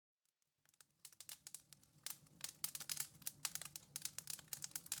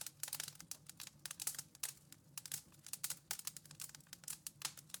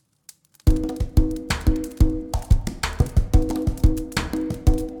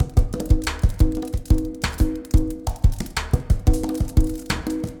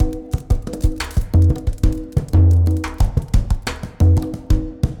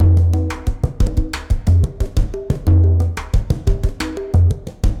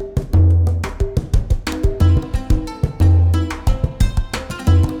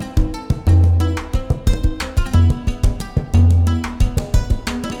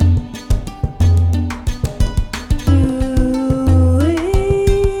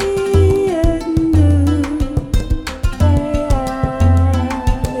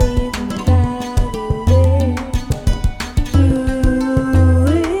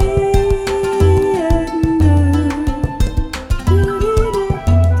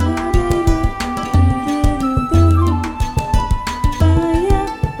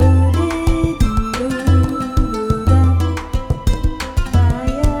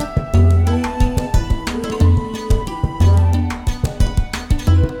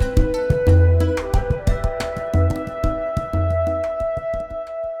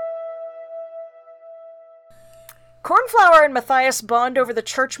Cornflower and Matthias bond over the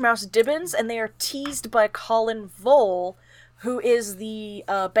church mouse Dibbins, and they are teased by Colin Vole, who is the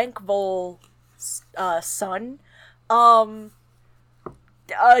Bank Vole son. Compet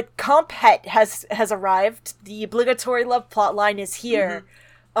has arrived. The obligatory love plotline is here.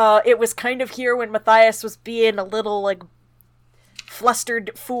 It was kind of here when Matthias was being a little, like,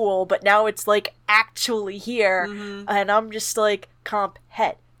 flustered fool, but now it's, like, actually here. And I'm just like,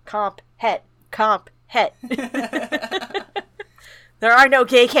 Compet. There are no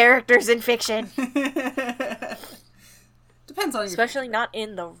gay characters in fiction. Depends on especially not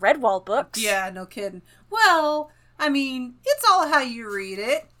in the Redwall books. Yeah, no kidding. Well, I mean, it's all how you read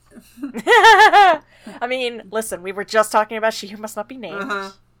it. I mean, listen, we were just talking about She Who Must Not Be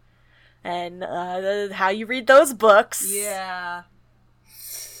Named. And how you read those books. Yeah.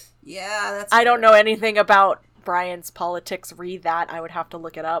 Yeah, that's I don't know anything about Brian's politics. Read that. I would have to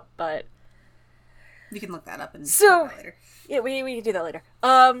look it up, but... You can look that up and so, talk about it later. Yeah, we can do that later.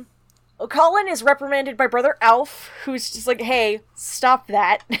 Colin is reprimanded by Brother Alf, who's just like, hey, stop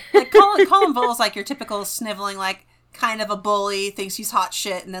that. Like, Colin Vole's like your typical sniveling, like, kind of a bully, thinks he's hot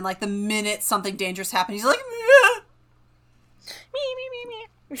shit, and then, like, the minute something dangerous happens, he's like, me.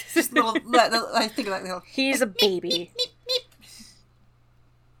 Just little, I think of that little... He's a baby.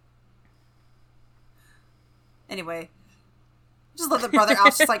 Anyway. Just love that Brother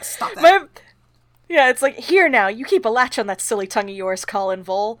Alf's just like, stop that. Yeah, it's like, here now, you keep a latch on that silly tongue of yours, Colin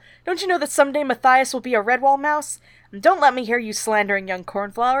Vole. Don't you know that someday Matthias will be a Redwall mouse? And don't let me hear you slandering young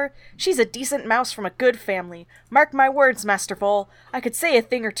Cornflower. She's a decent mouse from a good family. Mark my words, Master Vole. I could say a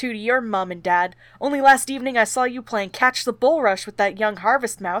thing or two to your mum and dad. Only last evening I saw you playing Catch the Bulrush with that young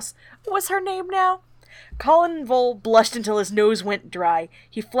Harvest Mouse. What was her name now? Colin Vole blushed until his nose went dry.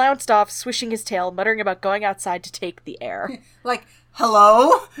 He flounced off, swishing his tail, muttering about going outside to take the air. Like,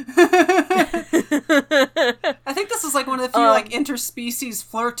 hello? I think this is like one of the few like interspecies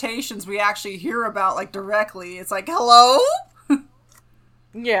flirtations we actually hear about like directly. It's like, hello?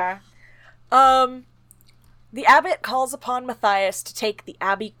 Yeah. The abbot calls upon Matthias to take the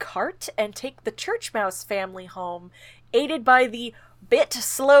abbey cart and take the church mouse family home, aided by the bit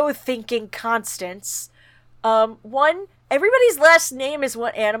slow-thinking Constance. Everybody's last name is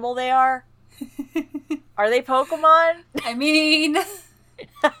what animal they are. Are they Pokemon? I mean... And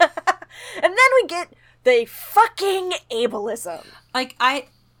then we get the fucking ableism. Like,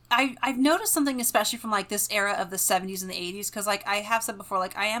 I've noticed something, especially from, like, this era of the 70s and the 80s, because, like, I have said before,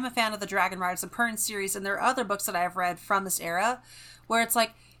 like, I am a fan of the Dragon Riders, the Pern series, and there are other books that I've read from this era, where it's,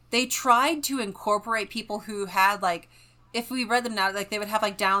 like, they tried to incorporate people who had, like, if we read them now, like, they would have,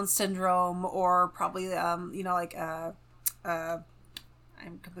 like, Down syndrome, or probably, be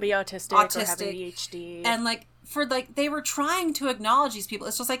autistic or have ADHD. And, like, for, like, they were trying to acknowledge these people.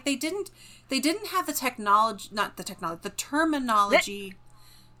 It's just, like, they didn't have the terminology,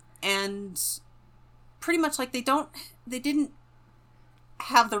 and pretty much, like, they didn't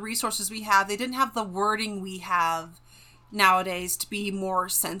have the resources we have. They didn't have the wording we have nowadays to be more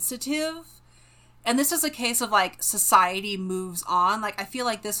sensitive. And this is a case of, like, society moves on. Like, I feel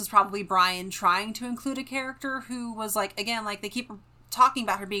like this is probably Brian trying to include a character who was, like, again, like, they keep talking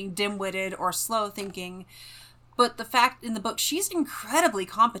about her being dim-witted or slow-thinking. But the fact in the book, she's incredibly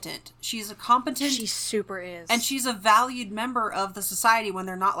competent. She's a competent... She super is. And she's a valued member of the society when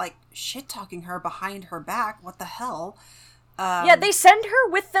they're not, like, shit-talking her behind her back. What the hell? Yeah, they send her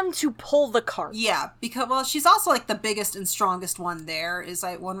with them to pull the cart. Yeah, because, well, she's also, like, the biggest and strongest one there, is,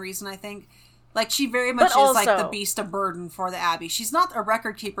 like, one reason, I think. Like, she very much is, like, the beast of burden for the Abbey. She's not a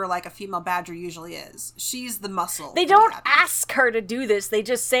record keeper like a female badger usually is. She's the muscle. They don't ask her to do this. They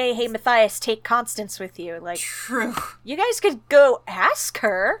just say, hey, Matthias, take Constance with you. Like, true. You guys could go ask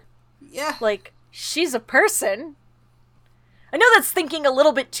her. Yeah. Like, she's a person. I know that's thinking a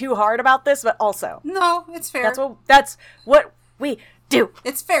little bit too hard about this, but also. No, it's fair. That's what we do.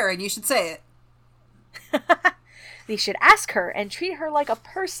 It's fair, and you should say it. They should ask her and treat her like a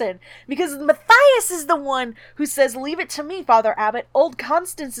person, because Matthias is the one who says, leave it to me, Father Abbot. Old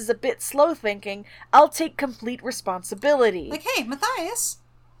Constance is a bit slow-thinking. I'll take complete responsibility. Like, hey, Matthias,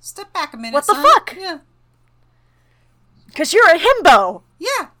 step back a minute, What the son. fuck? Yeah. Because you're a himbo.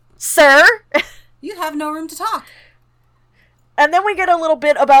 Yeah. Sir. You have no room to talk. And then we get a little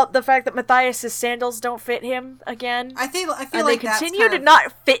bit about the fact that Matthias's sandals don't fit him again. I feel and like they continue to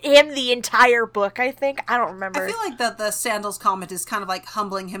not fit him the entire book, I think. I don't remember. I feel like the sandals comment is kind of like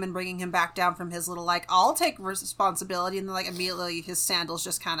humbling him and bringing him back down from his little, like, I'll take responsibility, and then, like, immediately his sandals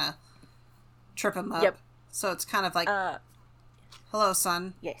just kind of trip him up. Yep. So it's kind of like, hello,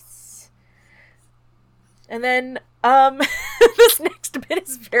 son. Yes. And then, This next bit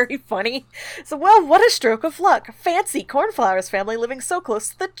is very funny. So, well, what a stroke of luck. Fancy Cornflower's family living so close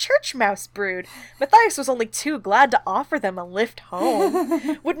to the church mouse brood. Matthias was only too glad to offer them a lift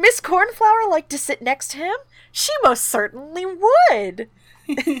home. Would Miss Cornflower like to sit next to him? She most certainly would.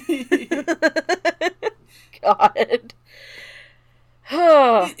 God.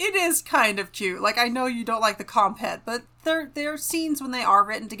 It is kind of cute. Like, I know you don't like the comp head, but their scenes when they are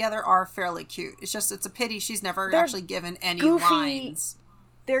written together are fairly cute. It's just, it's a pity she's never actually given any lines.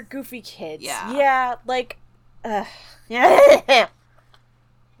 They're goofy kids. Yeah. Yeah, like, yeah.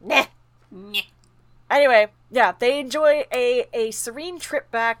 Nah. Anyway, yeah, they enjoy a serene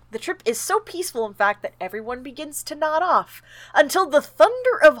trip back. The trip is so peaceful, in fact, that everyone begins to nod off, until the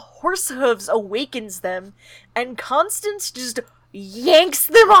thunder of horse hooves awakens them, and Constance just yanks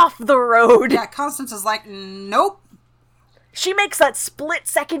them off the road. Yeah, Constance is like, nope. She makes that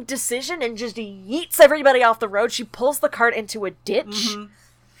split-second decision and just yeets everybody off the road. She pulls the cart into a ditch. Mm-hmm.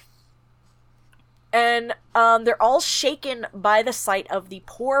 And they're all shaken by the sight of the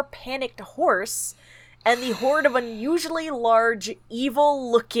poor, panicked horse and the horde of unusually large,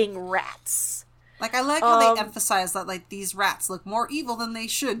 evil-looking rats. Like, I like how they emphasize that, like, these rats look more evil than they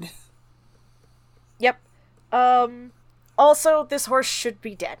should. Yep. Also, this horse should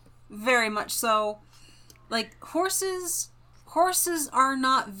be dead. Very much so. Like, horses are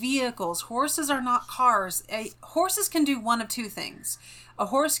not vehicles. Horses are not cars. Horses can do one of two things. A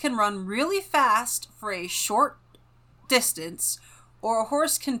horse can run really fast for a short distance, or a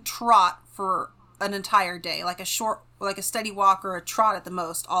horse can trot for an entire day, like a steady walk or a trot at the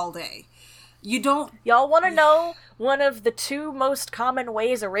most all day. Y'all want to know one of the two most common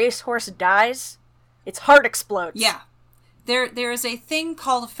ways a racehorse dies? Its heart explodes. Yeah. There is a thing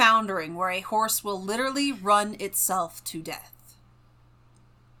called foundering, where a horse will literally run itself to death.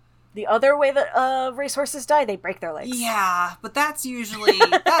 The other way that racehorses die, they break their legs. Yeah, but that's usually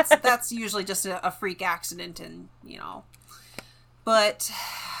that's usually just a freak accident, and But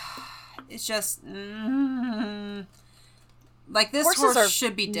it's just like this horse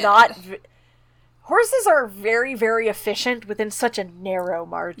should be dead. Horses are very, very efficient within such a narrow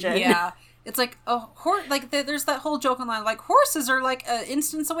margin. Yeah. It's like a horse. Like there's that whole joke online. Like horses are like an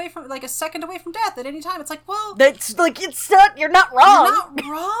instance away from, like a second away from death at any time. It's like, well, that's like it's not. You're not wrong. You're not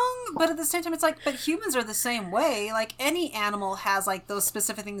wrong. But at the same time, it's like, but humans are the same way. Like any animal has like those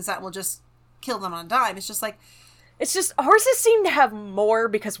specific things that will just kill them on a dime. It's just horses seem to have more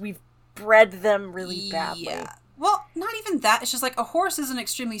because we've bred them really badly. Yeah. Well, not even that. It's just like a horse is an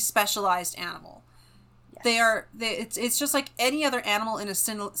extremely specialized animal. It's just like any other animal in a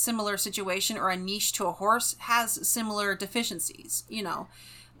similar situation or a niche to a horse has similar deficiencies, Yeah.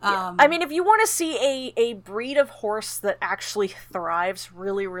 I mean, if you want to see a breed of horse that actually thrives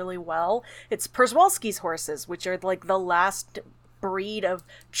really, really well, it's Przewalski's horses, which are like the last breed of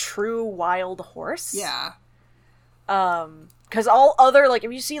true wild horse. Yeah. Because all other, like,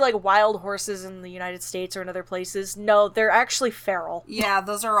 if you see, like, wild horses in the United States or in other places, no, they're actually feral. Yeah,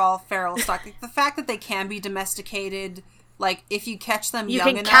 those are all feral stock. The fact that they can be domesticated, like, if you catch them young enough...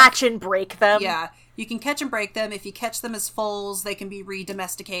 You can catch and break them. Yeah, you can catch and break them. If you catch them as foals, they can be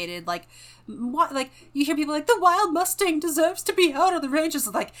re-domesticated. Like, you hear people like, the wild Mustang deserves to be out of the ranges.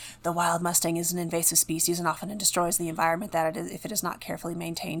 Like, the wild Mustang is an invasive species and often destroys the environment that it is if it is not carefully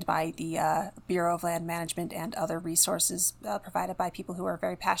maintained by the Bureau of Land Management and other resources provided by people who are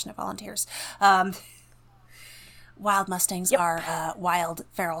very passionate volunteers. Wild Mustangs are wild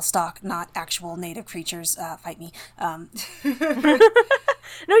feral stock, not actual native creatures. Fight me.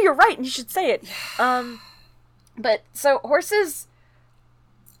 No, you're right, and you should say it. But, so, horses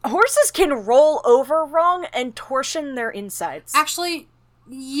can roll over wrong and torsion their insides. Actually,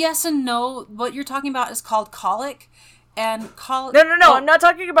 yes and no. What you're talking about is called colic. And colic... No, I'm not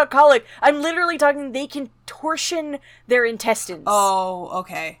talking about colic. I'm literally talking they can torsion their intestines. Oh,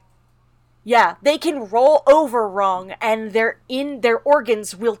 okay. Yeah, they can roll over wrong, and their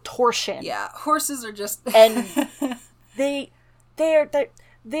organs will torsion. Yeah, horses are just... And they're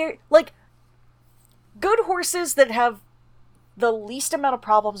like, good horses that have the least amount of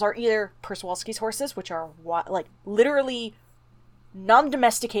problems are either Przewalski's horses, which are, like, literally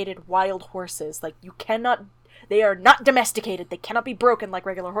non-domesticated wild horses. Like, they are not domesticated. They cannot be broken like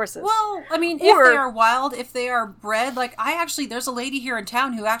regular horses. Well, I mean, if they are wild, if they are bred, like, there's a lady here in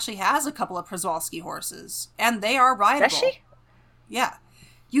town who actually has a couple of Przewalski horses, and they are rideable. Does she? Yeah.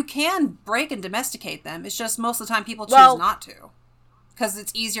 You can break and domesticate them. It's just most of the time people choose not to. Because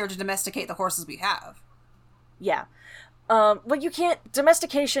it's easier to domesticate the horses we have. Yeah. But you can't...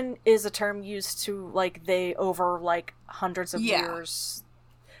 Domestication is a term used to, like, over, like, hundreds of years.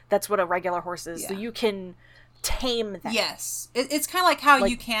 That's what a regular horse is. Yeah. So you can tame them. Yes. It's kind of like how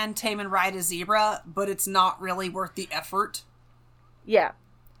you can tame and ride a zebra, but it's not really worth the effort. Yeah.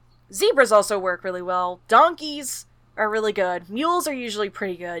 Zebras also work really well. Donkeys are really good. Mules are usually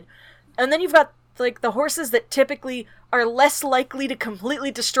pretty good. And then you've got, like, the horses that typically are less likely to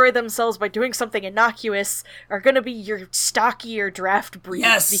completely destroy themselves by doing something innocuous are going to be your stockier draft breeds.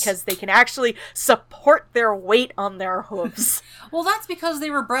 Yes! Because they can actually support their weight on their hooves. Well, that's because they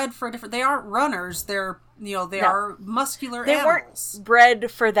were bred for different... They aren't runners. They're, they are muscular they animals. Weren't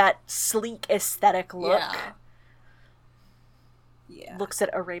bred for that sleek aesthetic look. Yeah. Looks at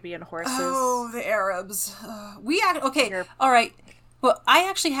Arabian horses. Oh, the Arabs. All right. Well, I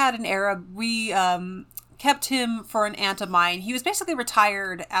actually had an Arab. We kept him for an aunt of mine. He was basically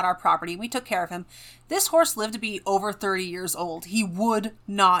retired at our property. We took care of him. This horse lived to be over 30 years old. He would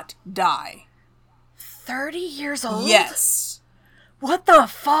not die. 30 years old? Yes. What the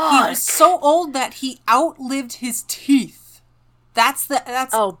fuck? He was so old that he outlived his teeth. That's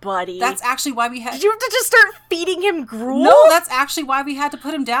oh, buddy. That's actually why we had... Did you have to just start feeding him gruel? No, that's actually why we had to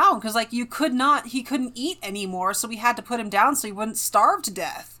put him down. Because, like, he couldn't eat anymore, so we had to put him down so he wouldn't starve to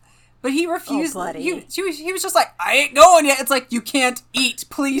death. But he refused. Oh, buddy. He was just like, I ain't going yet. It's like, you can't eat.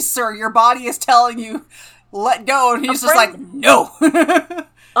 Please, sir. Your body is telling you, let go. And he's just like, no.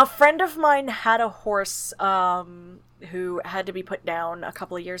 A friend of mine had a horse, who had to be put down a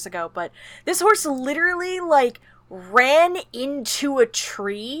couple of years ago. But this horse literally, like, ran into a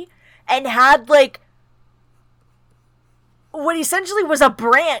tree and had, like, what essentially was a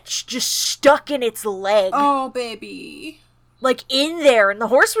branch just stuck in its leg. Oh, baby. Like, in there. And the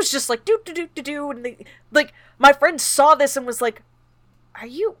horse was just like, do. And like, my friend saw this and was like, when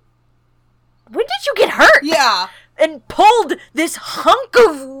did you get hurt? Yeah. And pulled this hunk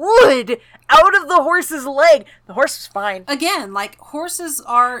of wood out of the horse's leg. The horse was fine. Again, like, horses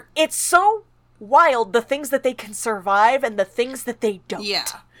are... It's so wild, the things that they can survive and the things that they don't. Yeah.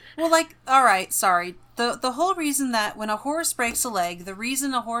 Well, like, alright, sorry. The whole reason that when a horse breaks a leg, the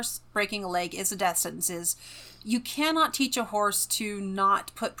reason a horse breaking a leg is a death sentence is you cannot teach a horse to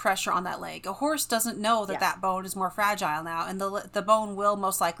not put pressure on that leg. A horse doesn't know that that bone is more fragile now, and the bone will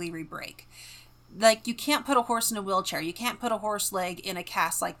most likely re-break. Like, you can't put a horse in a wheelchair. You can't put a horse leg in a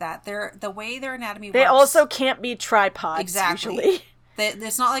cast like that. The way their anatomy works... They also can't be tripods, exactly. usually.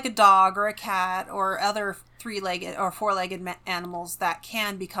 It's not like a dog or a cat or other 3-legged or 4-legged animals that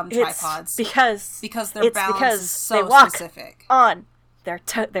can become tripods. Because their balance is so specific. On their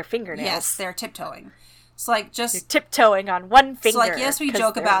fingernails. Yes, they're tiptoeing. It's like just... They're tiptoeing on one finger. So, like, yes, we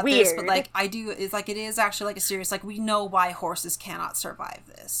joke about weird. this, but, like, it is actually, like, a serious... Like, we know why horses cannot survive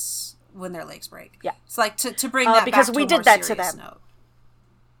this when their legs break. Yeah. It's like, to bring that because back we to a did more that to serious them. note.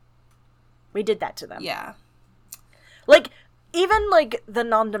 We did that to them. Yeah. Like, even, like, the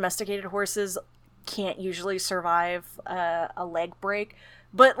non-domesticated horses can't usually survive a leg break,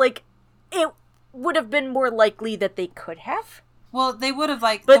 but, like, it would have been more likely that they could have. Well, they would have,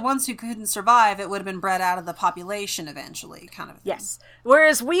 like, the ones who couldn't survive, it would have been bred out of the population eventually, kind of a thing. Yes.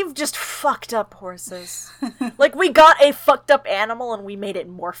 Whereas we've just fucked up horses. Like, we got a fucked up animal and we made it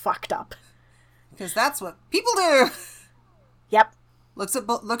more fucked up. Because that's what people do! Yep. Looks at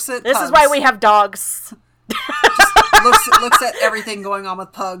This pugs. is why we have dogs. looks at everything going on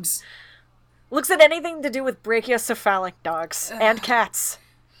with pugs. Looks at anything to do with brachiocephalic dogs. And cats.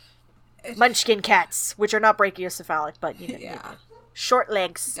 Munchkin cats, which are not brachiocephalic, but, you know, short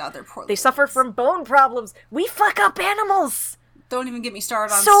legs. God, they're poor. They suffer from bone problems. We fuck up animals! Don't even get me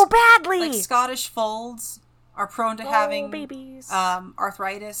started on... So badly! Like, Scottish folds are prone to having... babies.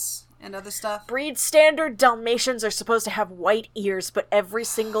 Arthritis and other stuff. Breed standard Dalmatians are supposed to have white ears, but every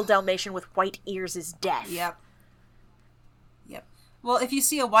single Dalmatian with white ears is deaf. Yep. Well, if you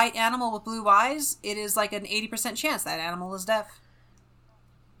see a white animal with blue eyes, it is like an 80% chance that animal is deaf.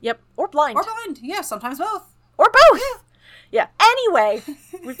 Yep. Or blind. Yeah, sometimes both. Or both. Yeah. Anyway,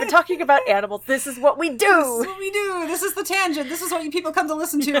 we've been talking about animals. This is what we do. This is what we do. This is the tangent. This is what you people come to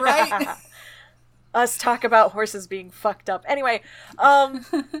listen to, right? Us talk about horses being fucked up. Anyway,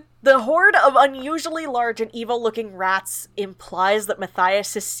 the horde of unusually large and evil-looking rats implies that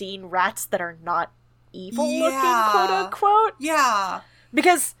Matthias has seen rats that are not evil-looking, quote-unquote. Yeah.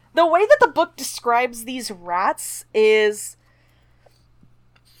 Because the way that the book describes these rats is...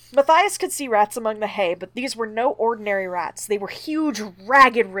 Matthias could see rats among the hay, but these were no ordinary rats. They were huge,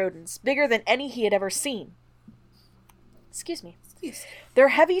 ragged rodents, bigger than any he had ever seen. Excuse me. Their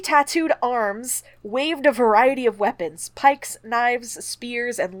heavy tattooed arms waved a variety of weapons, pikes, knives,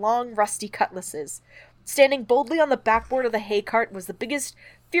 spears, and long, rusty cutlasses. Standing boldly on the backboard of the hay cart was the biggest,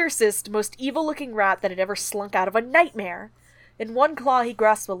 fiercest, most evil-looking rat that had ever slunk out of a nightmare. In one claw he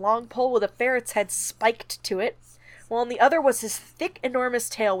grasped a long pole with a ferret's head spiked to it, while in the other was his thick, enormous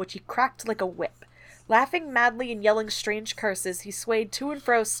tail, which he cracked like a whip. Laughing madly and yelling strange curses, he swayed to and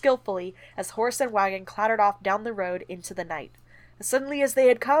fro skillfully as horse and wagon clattered off down the road into the night. As suddenly as they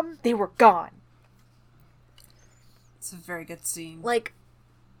had come, they were gone. It's a very good scene. Like,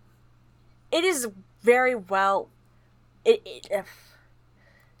 it is very well... It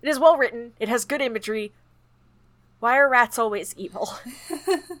is well written. It has good imagery. Why are rats always evil?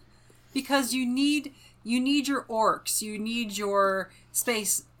 Because you need your orcs. You need your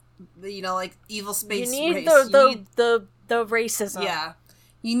space, like evil space race. You need the racism. Yeah.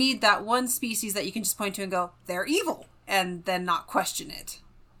 You need that one species that you can just point to and go, they're evil, and then not question it.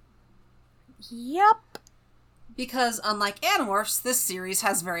 Yep. Because unlike Animorphs, this series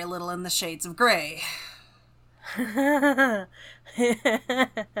has very little in the shades of gray.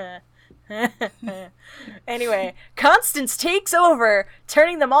 Anyway, Constance takes over,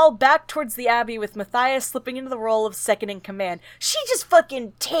 turning them all back towards the Abbey with Matthias slipping into the role of second in command. She just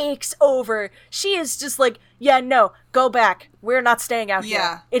fucking takes over. She is just like, yeah, no, go back. We're not staying out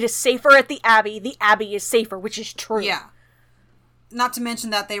here. It is safer at the Abbey. The Abbey is safer, which is true. Yeah. Not to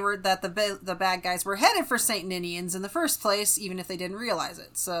mention that the bad guys were headed for Saint Ninians in the first place, even if they didn't realize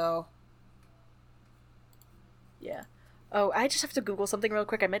it, so... Yeah. Oh, I just have to Google something real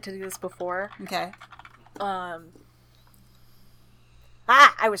quick. I meant to do this before. Okay. I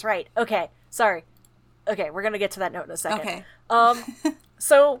was right. Okay, sorry. Okay, we're gonna get to that note in a second. Okay.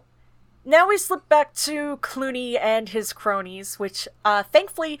 So, now we slip back to Clooney and his cronies, which,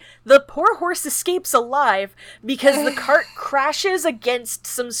 thankfully, the poor horse escapes alive because the cart crashes against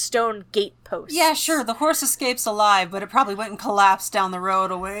some stone gate posts. Yeah, sure, the horse escapes alive, but it probably went and collapsed down the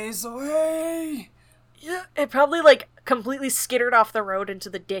road a ways away. Yeah, it probably, completely skittered off the road into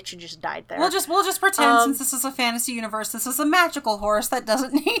the ditch and just died there. We'll just pretend, since this is a fantasy universe, this is a magical horse that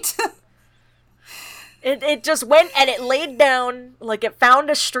doesn't need to... It just went and it laid down, it found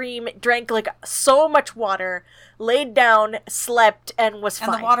a stream, it drank, so much water, laid down, slept, and was fine.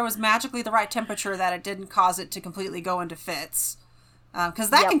 And the water was magically the right temperature that it didn't cause it to completely go into fits. Because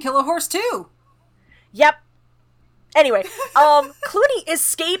that can kill a horse, too. Yep. Anyway, Clooney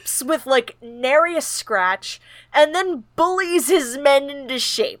escapes with, nary a scratch, and then bullies his men into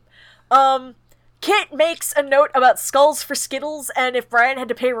shape. Kit makes a note about skulls for Skittles, and if Brian had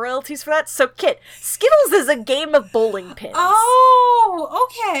to pay royalties for that. So, Kit, Skittles is a game of bowling pins. Oh,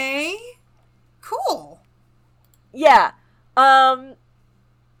 okay. Cool. Yeah.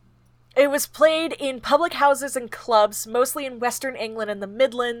 It was played in public houses and clubs, mostly in Western England and the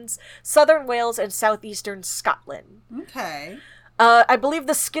Midlands, Southern Wales, and Southeastern Scotland. Okay. I believe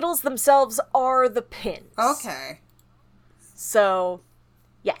the Skittles themselves are the pins. Okay. So,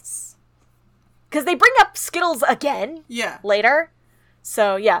 yes. Because they bring up Skittles again later.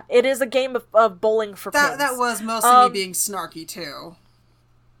 So, yeah, it is a game of bowling for pins. That was mostly me being snarky, too.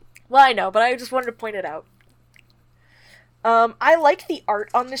 Well, I know, but I just wanted to point it out. I like the art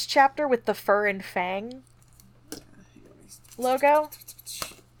on this chapter with the fur and fang logo.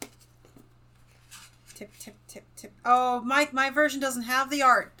 Tip, tip, tip, tip. Oh, my version doesn't have the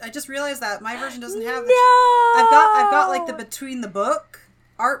art. I just realized that. My version doesn't have the... No! I've got the between the book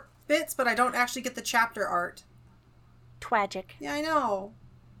art bits, but I don't actually get the chapter art. Twagic. Yeah, I know.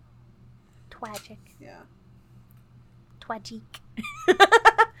 Twagic. Yeah. Twagic.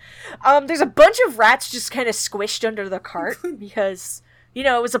 There's a bunch of rats just kind of squished under the cart because,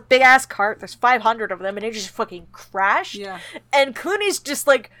 it was a big-ass cart. There's 500 of them, and it just fucking crashed. Yeah. And Clooney's just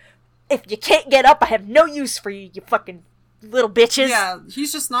like, if you can't get up, I have no use for you, you fucking little bitches. Yeah,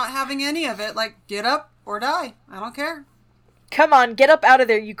 he's just not having any of it. Get up or die. I don't care. Come on, get up out of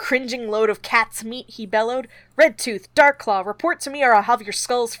there, you cringing load of cat's meat, he bellowed. Redtooth, Darkclaw, report to me or I'll have your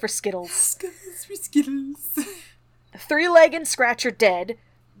skulls for Skittles. Skulls for Skittles. Three-Leg and Scratch are dead.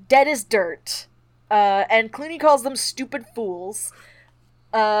 Dead as dirt. And Clooney calls them stupid fools.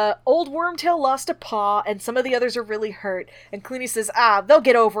 Old Wormtail lost a paw, and some of the others are really hurt. And Clooney says, they'll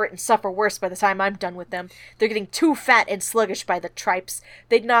get over it and suffer worse by the time I'm done with them. They're getting too fat and sluggish by the tripes.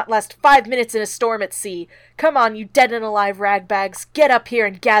 They'd not last 5 minutes in a storm at sea. Come on, you dead and alive ragbags. Get up here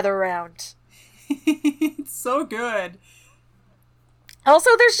and gather around. It's so good.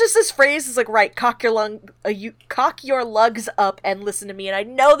 Also, there's just this phrase, it's right, cock your lugs up and listen to me. And I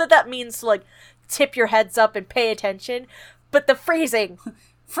know that means to, tip your heads up and pay attention. But the phrasing.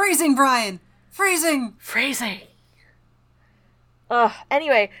 Phrasing, Brian! Phrasing!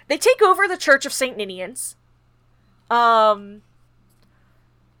 Anyway, they take over the Church of St. Ninians.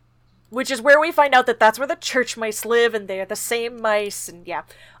 which is where we find out that that's where the church mice live, and they're the same mice, and yeah.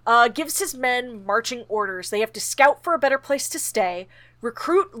 Gives his men marching orders. They have to scout for a better place to stay,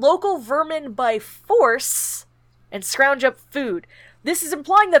 recruit local vermin by force, and scrounge up food. This is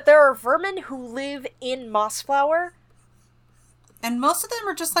implying that there are vermin who live in Mossflower. And most of them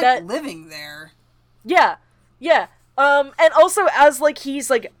are just, like, living there. Yeah. Yeah. And also, as, like, he's,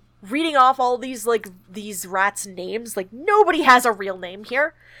 like, reading off all these, like, these rats' names, like, nobody has a real name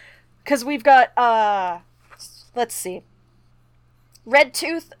here. Because we've got, let's see.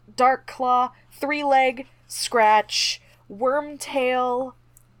 Redtooth, Darkclaw, Three-Leg, Scratch, Wormtail,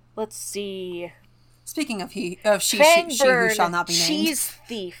 let's see. Speaking of she who shall not be named. Cheese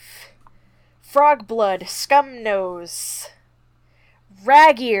Thief, Frogblood, Scumnose,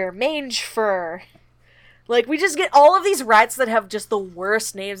 Ragear, Mangefur. Like, we just get all of these rats that have just the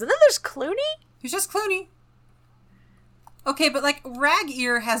worst names. And then there's Clooney? Who's just Clooney. Okay, but, like,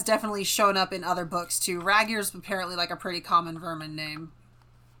 Ragear has definitely shown up in other books, too. Ragear's apparently, like, a pretty common vermin name.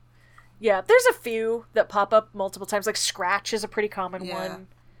 Yeah, there's a few that pop up multiple times. Like, Scratch is a pretty common one.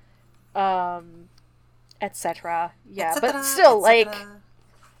 Etc. Yeah, but still, like,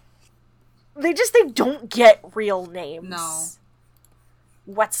 they don't get real names. No.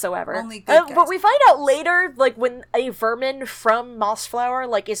 Whatsoever. Only good guys. But we find out later, like, when a vermin from Mossflower,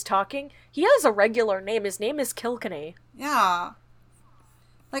 like, is talking, he has a regular name. His name is Kilkenny. Yeah.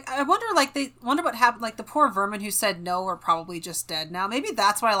 Like, I wonder what happened. Like, the poor vermin who said no are probably just dead now. Maybe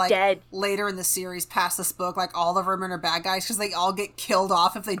that's why, like, dead. Later in the series, past this book, like, all the vermin are bad guys because they all get killed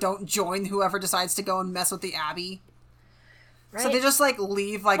off if they don't join whoever decides to go and mess with the Abbey. Right. So they just, like,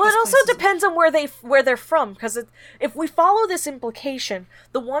 leave, like, well, this it also depends on where they're from, because if we follow this implication,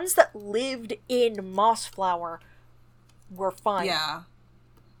 the ones that lived in Mossflower were fine. Yeah.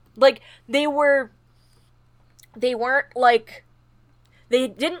 Like, they weren't, like, they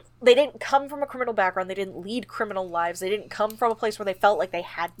didn't come from a criminal background, they didn't lead criminal lives, they didn't come from a place where they felt like they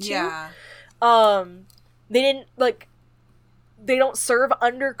had to. Yeah. They didn't, like, they don't serve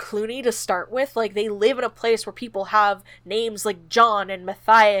under Clooney to start with. Like, they live in a place where people have names like John and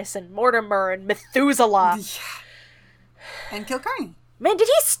Matthias and Mortimer and Methuselah. Yeah. And Kilkenny. Man, did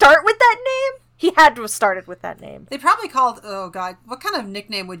he start with that name? He had to have started with that name. They probably called, oh god, what kind of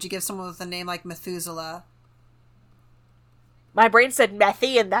nickname would you give someone with a name like Methuselah? My brain said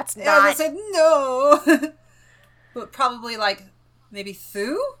Methy, and that's not. Yeah, I said no. But probably, like, maybe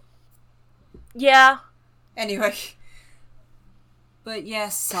Thu? Yeah. Anyway. But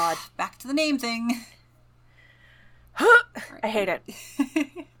yes, God. Back to the name thing. I hate it.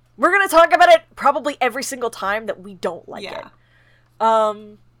 We're gonna talk about it probably every single time that we don't like it.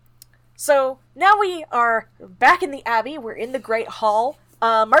 So, now we are back in the Abbey. We're in the Great Hall.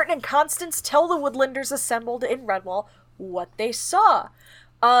 Martin and Constance tell the Woodlanders assembled in Redwall what they saw.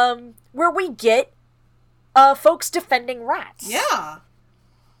 Where we get folks defending rats. Yeah.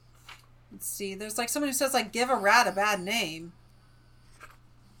 Let's see. There's, like, someone who says, like, give a rat a bad name.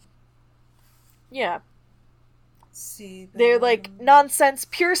 Yeah. Let's see. They're like, nonsense,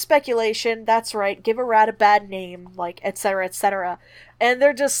 pure speculation, that's right, give a rat a bad name, like, etc., etc. And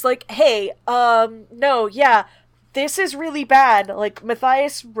they're just like, hey, no, yeah, this is really bad. Like,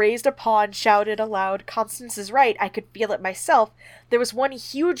 Matthias raised a paw and shouted aloud, Constance is right, I could feel it myself. There was one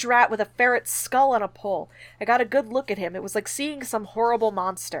huge rat with a ferret's skull on a pole. I got a good look at him. It was like seeing some horrible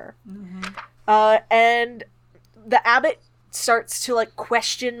monster. Mm-hmm. And the abbot starts to, like,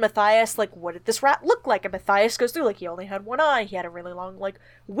 question Matthias, like, what did this rat look like? And Matthias goes through, like, he only had one eye, he had a really long, like,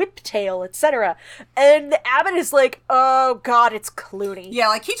 whip tail, etc. And the abbot is like, oh god, it's Clooney. Yeah,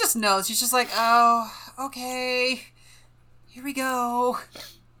 like, he just knows. He's just like, oh, okay, here we go.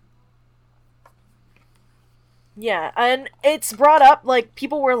 Yeah, and it's brought up, like,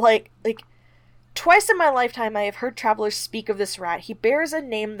 people were like, twice in my lifetime I have heard travelers speak of this rat. He bears a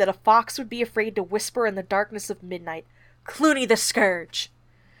name that a fox would be afraid to whisper in the darkness of midnight. Clooney the Scourge.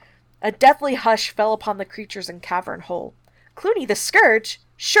 A deathly hush fell upon the creatures in Cavern Hole. Clooney the Scourge?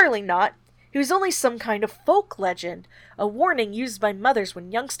 Surely not. He was only some kind of folk legend, a warning used by mothers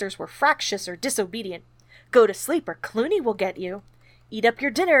when youngsters were fractious or disobedient. Go to sleep or Clooney will get you. Eat up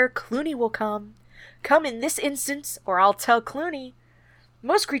your dinner, Clooney will come. Come in this instance, or I'll tell Clooney.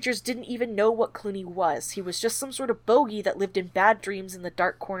 Most creatures didn't even know what Clooney was. He was just some sort of bogey that lived in bad dreams in the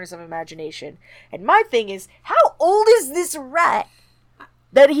dark corners of imagination. And my thing is, how old is this rat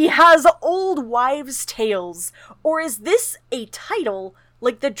that he has old wives' tales? Or is this a title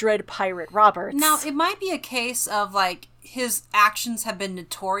like the Dread Pirate Roberts? Now, it might be a case of, like, his actions have been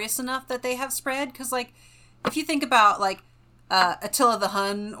notorious enough that they have spread. Because, like, if you think about, like, Attila the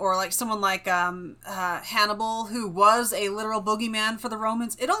Hun, or like someone like Hannibal, who was a literal boogeyman for the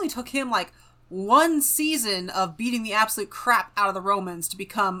Romans. It only took him like one season of beating the absolute crap out of the Romans to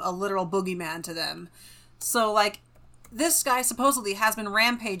become a literal boogeyman to them. So like, this guy supposedly has been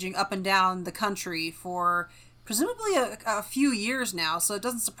rampaging up and down the country for presumably a few years now, so it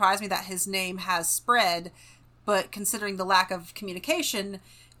doesn't surprise me that his name has spread, but considering the lack of communication,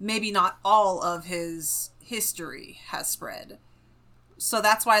 maybe not all of his history has spread. So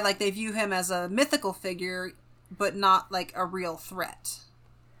that's why like they view him as a mythical figure, but not like a real threat.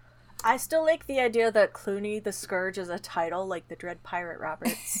 I still like the idea that Clooney the Scourge is a title, like the Dread Pirate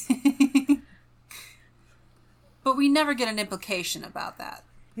Roberts. But we never get an implication about that.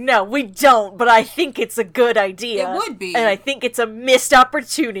 No, we don't, but I think it's a good idea. It would be. And I think it's a missed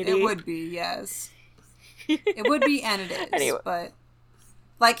opportunity. It would be, yes. It would be, and it is. Anyway. But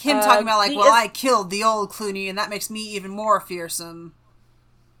like him talking about like, I killed the old Clooney, and that makes me even more fearsome.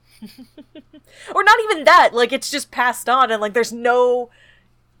 Or not even that, like, it's just passed on, and like, there's no...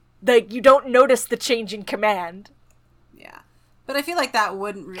 Like, you don't notice the change in command. Yeah. But I feel like that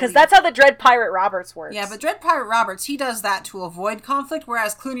wouldn't really... Because that's how the Dread Pirate Roberts works. Yeah, but Dread Pirate Roberts, he does that to avoid conflict,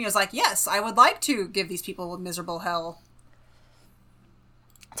 whereas Clooney is like, yes, I would like to give these people a miserable hell.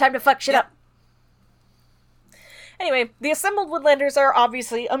 Time to fuck shit up. Anyway, the assembled Woodlanders are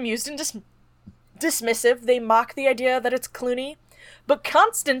obviously amused and dismissive. They mock the idea that it's Clooney, but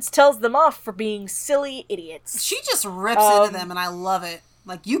Constance tells them off for being silly idiots. She just rips into them, and I love it.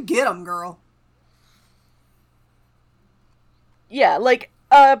 Like, you get them, girl. Yeah, like,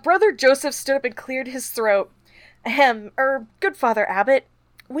 Brother Joseph stood up and cleared his throat. Good Father Abbot,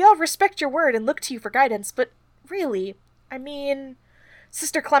 we all respect your word and look to you for guidance, but really, I mean...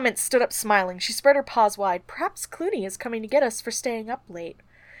 Sister Clemence stood up smiling. She spread her paws wide. Perhaps Clooney is coming to get us for staying up late.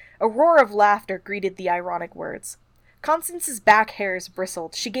 A roar of laughter greeted the ironic words. Constance's back hairs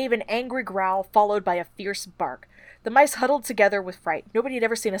bristled. She gave an angry growl, followed by a fierce bark. The mice huddled together with fright. Nobody had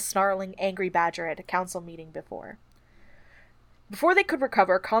ever seen a snarling, angry badger at a council meeting before. Before they could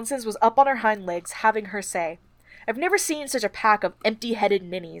recover, Constance was up on her hind legs, having her say, I've never seen such a pack of empty-headed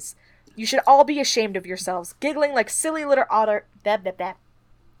ninnies. You should all be ashamed of yourselves, giggling like silly little otter...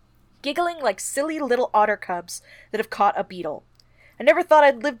 Giggling like silly little otter cubs that have caught a beetle. I never thought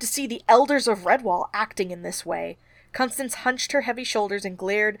I'd live to see the elders of Redwall acting in this way. Constance hunched her heavy shoulders and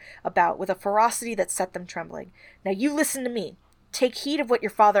glared about with a ferocity that set them trembling. Now you listen to me. Take heed of what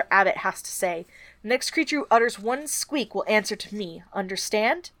your Father Abbot has to say. The next creature who utters one squeak will answer to me.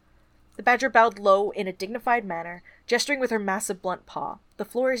 Understand? The badger bowed low in a dignified manner, gesturing with her massive blunt paw. The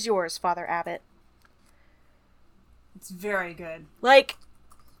floor is yours, Father Abbot. It's very good. Like,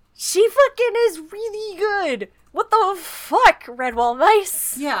 she fucking is really good. What the fuck, Redwall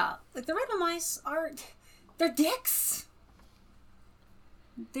mice? Yeah, like the Redwall mice are... They're dicks.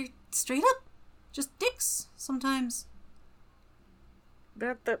 They're straight up just dicks sometimes.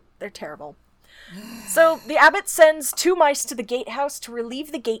 They're terrible. So the abbot sends 2 mice to the gatehouse to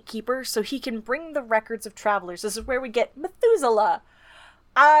relieve the gatekeeper so he can bring the records of travelers. This is where we get Methuselah.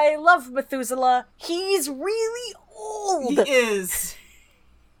 I love Methuselah. He's really old. He is.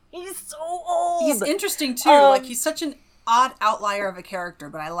 He's so old. He's interesting too. Like, he's such an odd outlier of a character,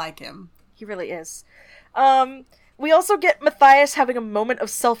 but I like him. He really is. We also get Matthias having a moment of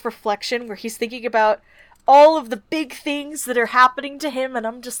self-reflection where he's thinking about all of the big things that are happening to him, and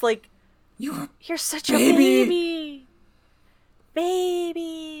I'm just like, you're such a baby.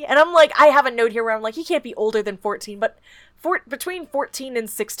 Baby. And I'm like, I have a note here where I'm like, he can't be older than 14, but between 14 and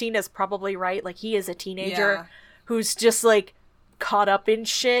 16 is probably right. Like, he is a teenager who's just, like, caught up in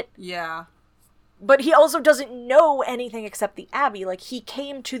shit. Yeah. But he also doesn't know anything except the Abbey. Like, he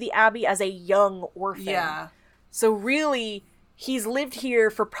came to the Abbey as a young orphan. Yeah. So really, he's lived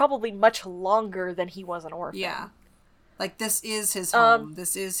here for probably much longer than he was an orphan. Yeah. Like, this is his home.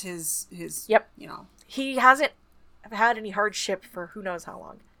 This is his, yep. You know. He hasn't had any hardship for who knows how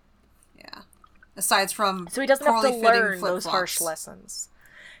long. Yeah. Aside from so he doesn't have to learn those harsh lessons.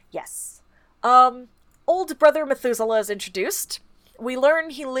 Yes. Old Brother Methuselah is introduced. We learn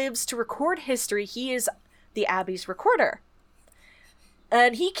he lives to record history. He is the Abbey's recorder.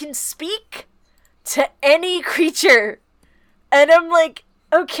 And he can speak to any creature. And I'm like,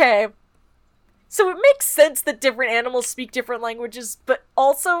 okay. So it makes sense that different animals speak different languages, but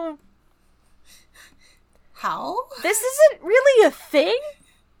also... How? This isn't really a thing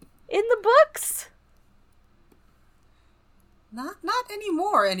in the books. Not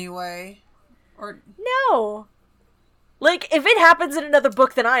anymore, anyway. Or no. Like, if it happens in another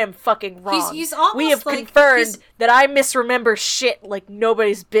book, then I am fucking wrong. He's almost we have like, confirmed that I misremember shit like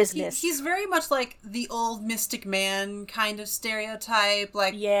nobody's business. He's very much like the old mystic man kind of stereotype.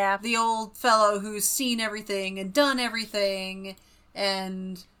 Like, the old fellow who's seen everything and done everything.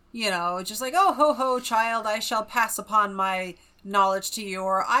 And, you know, just like, oh, ho, ho, child, I shall pass upon my knowledge to you.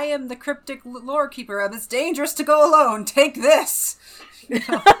 Or, I am the cryptic lore keeper, and it's dangerous to go alone. Take this. You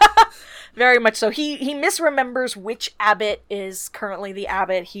know? Very much so. He misremembers which abbot is currently the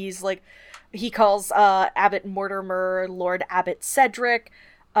abbot. He's like, he calls Abbot Mortimer Lord Abbot Cedric.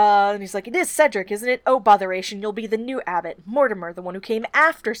 And he's like, it is Cedric, isn't it? Oh, botheration, you'll be the new abbot. Mortimer, the one who came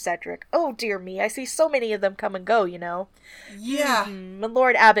after Cedric. Oh, dear me, I see so many of them come and go, you know. Yeah.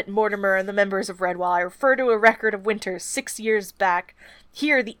 Lord Abbot Mortimer and the members of Redwall, I refer to a record of winters 6 years back.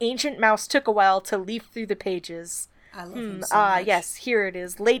 Here, the ancient mouse took a while to leaf through the pages. I love him so much. Yes, here it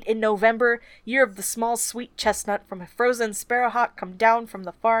is. Late in November, year of the small sweet chestnut from a frozen sparrowhawk come down from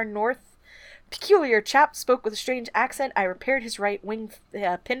the far north. Peculiar chap spoke with a strange accent. I repaired his right wing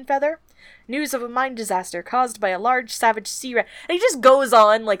pin feather. News of a mine disaster caused by a large savage sea rat. And he just goes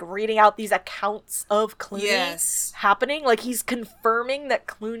on, like, reading out these accounts of Clooney happening. Like, he's confirming that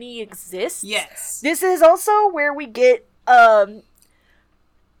Clooney exists. Yes. This is also where we get, I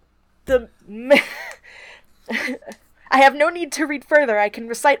have no need to read further. I can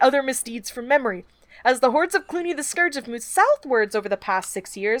recite other misdeeds from memory. As the hordes of Clooney the Scourge have moved southwards over the past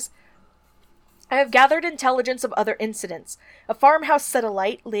 6 years, I have gathered intelligence of other incidents. A farmhouse set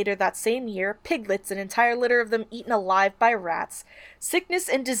alight later that same year, piglets, an entire litter of them eaten alive by rats. Sickness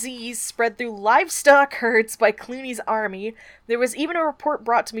and disease spread through livestock herds by Clooney's army. There was even a report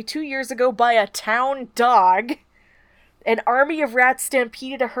brought to me 2 years ago by a town dog. An army of rats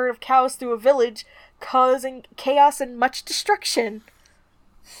stampeded a herd of cows through a village, causing chaos and much destruction.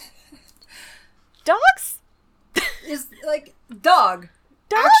 Dogs? Is like dog.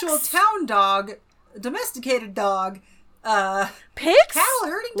 Dogs? Actual town dog, domesticated dog, pigs? Cattle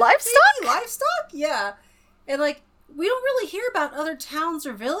herding dog, livestock? maybe? Livestock? Yeah. And like we don't really hear about other towns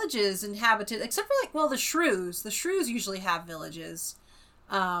or villages inhabited except for like, well, the shrews. The shrews usually have villages.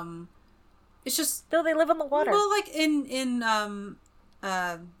 It's just though they live on the water. Well, like in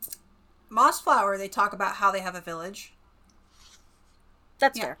Mossflower, they talk about how they have a village.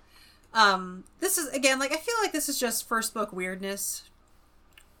 That's fair. This is, again, like, I feel like this is just first book weirdness.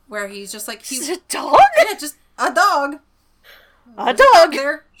 Where he's just like... He's a dog? Yeah, just a dog. A dog?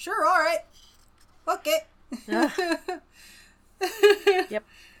 There. Sure, alright. Okay. Yep.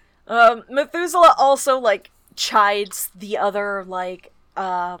 Methuselah also, like, chides the other, like,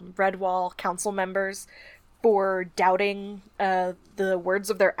 Redwall council members for doubting the words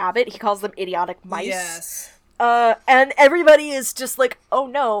of their abbot. He calls them idiotic mice. Yes. And everybody is just like, oh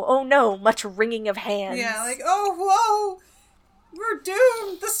no, much wringing of hands. Yeah, like, oh, whoa, we're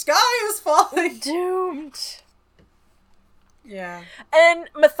doomed, the sky is falling. Doomed. Yeah. And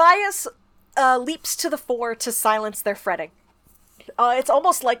Matthias leaps to the fore to silence their fretting. It's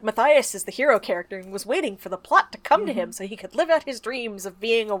almost like Matthias is the hero character and was waiting for the plot to come to him so he could live out his dreams of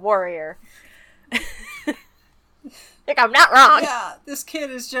being a warrior. Like, I'm not wrong. Yeah, this kid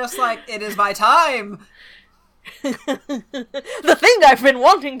is just like, it is my time. The thing I've been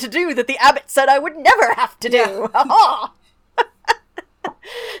wanting to do that the abbot said I would never have to do. Yeah.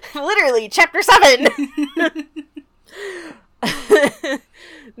 Literally, chapter 7.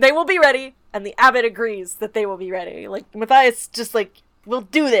 They will be ready, and the abbot agrees that they will be ready. Like, Matthias just like, we'll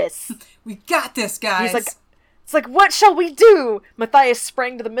do this. We got this, guys. He's like, it's like, what shall we do? Matthias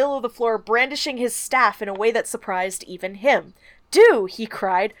sprang to the middle of the floor, brandishing his staff in a way that surprised even him. Do, he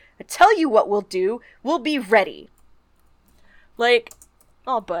cried. I tell you what we'll do. We'll be ready. Like,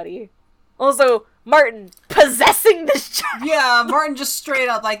 oh, buddy. Also, Martin possessing this child. Yeah, Martin just straight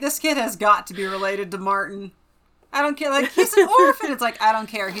up, like, this kid has got to be related to Martin. I don't care. Like, he's an orphan. It's like, I don't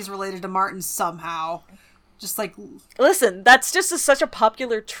care. He's related to Martin somehow. Just like... Listen, that's just such a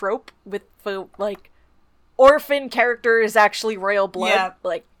popular trope with, like, orphan character is actually royal blood. Yeah.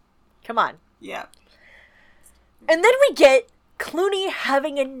 Like, come on. Yeah. And then we get Clooney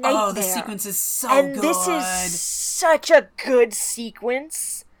having a nightmare. Oh, the sequence is so good. And this is such a good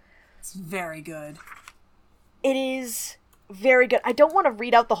sequence. It's very good. It is very good. I don't want to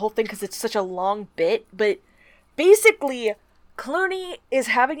read out the whole thing because it's such a long bit, but basically, Clooney is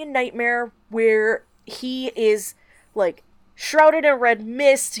having a nightmare where he is, like, shrouded in red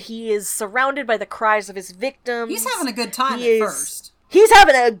mist. He is surrounded by the cries of his victims. He's having a good time at first. He's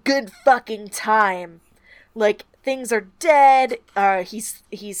having a good fucking time. Like, things are dead,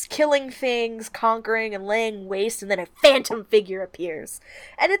 he's killing things, conquering and laying waste, and then a phantom figure appears.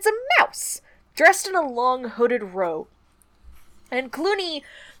 And it's a mouse, dressed in a long hooded robe. And Clooney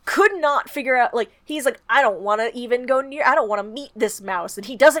could not figure out, like, he's like, I don't want to even go near, I don't want to meet this mouse. And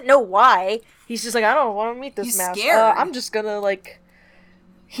he doesn't know why. He's just like, I don't want to meet this He's mouse. scared. I'm just gonna, like,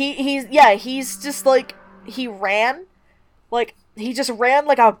 he's just, like, he ran, like, he just ran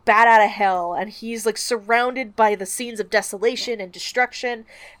like a bat out of hell, and he's, like, surrounded by the scenes of desolation and destruction,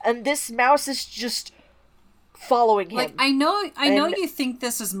 and this mouse is just following him. Like, I know you think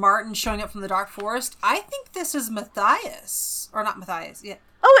this is Martin showing up from the Dark Forest. I think this is Matthias. Or not Matthias, yeah.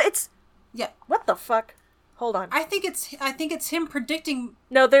 Oh, it's... Yeah. What the fuck? Hold on. I think it's him predicting...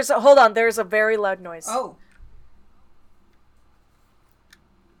 No, hold on, there's a very loud noise. Oh.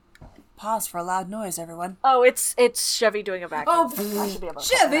 Pause for a loud noise, everyone. Oh, it's Chevy doing a vacuum. Oh, I should be able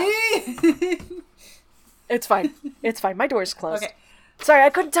to cut that Chevy! out. It's fine. It's fine. My door's closed. Okay. Sorry,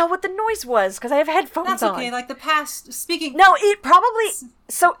 I couldn't tell what the noise was because I have headphones on. That's okay. Like the past, speaking... No, it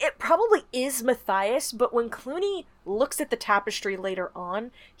probably is Matthias, but when Clooney looks at the tapestry later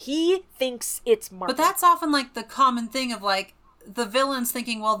on, he thinks it's Martin. But that's often, like, the common thing of, like, the villains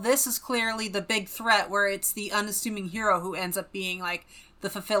thinking, well, this is clearly the big threat, where it's the unassuming hero who ends up being, like,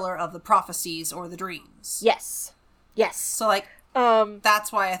 the fulfiller of the prophecies or the dreams. Yes. So, like,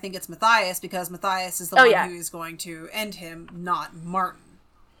 that's why I think it's Matthias, because Matthias is the one who is going to end him, not Martin.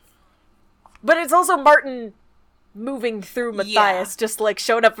 But it's also Martin moving through Matthias, just, like,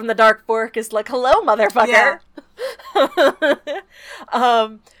 showed up from the Dark Forest, like, hello, motherfucker!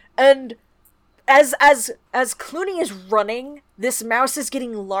 Yeah. And as Clooney is running, this mouse is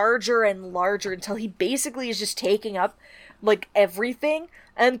getting larger and larger until he basically is just taking up, like, everything.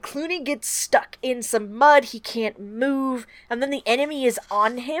 And Clooney gets stuck in some mud, he can't move, and then the enemy is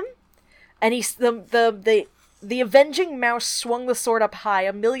on him, and he's, the avenging mouse swung the sword up high,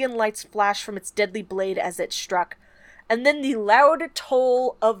 a million lights flashed from its deadly blade as it struck, and then the loud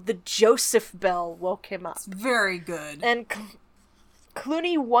toll of the Joseph bell woke him up. It's very good. And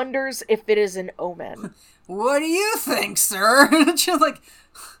Clooney wonders if it is an omen. What do you think, sir? You're like...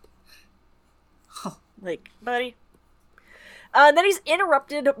 Like, buddy... and then he's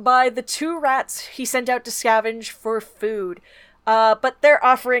interrupted by the 2 rats he sent out to scavenge for food. But their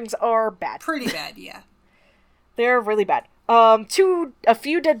offerings are bad. Pretty bad, yeah. They're really bad. A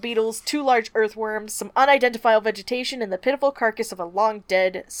few dead beetles, 2 large earthworms, some unidentifiable vegetation, and the pitiful carcass of a long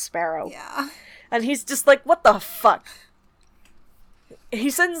dead sparrow. Yeah. And he's just like, what the fuck? He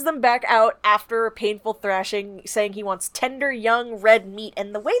sends them back out after a painful thrashing, saying he wants tender, young, red meat,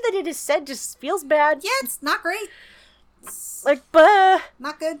 and the way that it is said just feels bad. Yeah, it's not great. Like,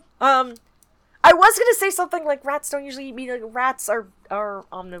 not good. I was gonna say something like rats don't usually eat meat. Like, rats are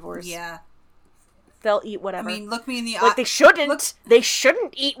omnivores. Yeah. They'll eat whatever. I mean, look me in the eye. Like, they shouldn't. They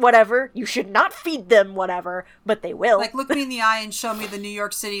shouldn't eat whatever. You should not feed them whatever, but they will. Like, look me in the eye and show me the New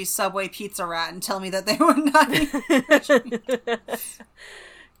York City subway pizza rat and tell me that they would not eat.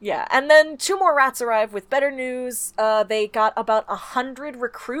 Yeah, and then 2 more rats arrive with better news. They got about 100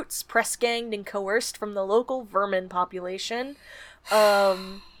 recruits press-ganged and coerced from the local vermin population,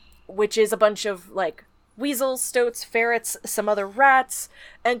 which is a bunch of, like, weasels, stoats, ferrets, some other rats,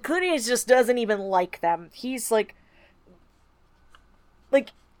 and Clooney just doesn't even like them. He's like, it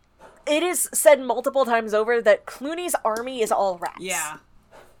is said multiple times over that Clooney's army is all rats. Yeah.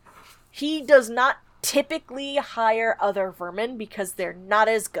 He does not typically hire other vermin because they're not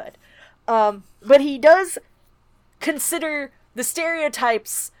as good. But he does consider the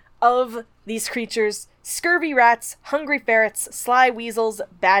stereotypes of these creatures: scurvy rats, hungry ferrets, sly weasels,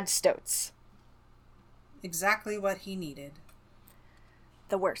 bad stoats. Exactly what he needed.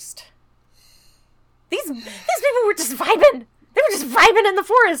 The worst. These people were just vibing. They were just vibing in the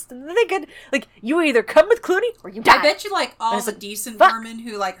forest, and they could, like, you either come with Clooney or you die. I bet you, like, all the decent vermin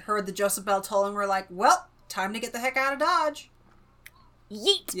who, like, heard the Joseph Bell tolling were like, well, time to get the heck out of Dodge.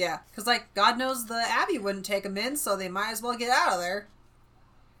 Yeet. Yeah, because, like, God knows the Abbey wouldn't take them in, so they might as well get out of there.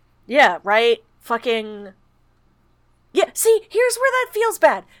 Yeah, right? Fucking... Yeah, see, here's where that feels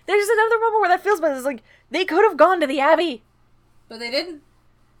bad. There's another moment where that feels bad. It's like, they could have gone to the Abbey. But they didn't.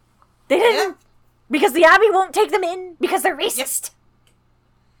 They didn't. Yeah. Because the Abbey won't take them in because they're racist.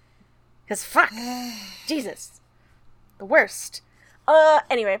 Because fuck. Jesus. The worst.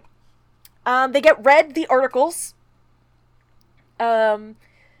 Anyway. They get read the articles. So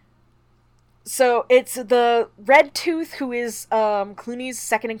it's the Red Tooth, who is Clooney's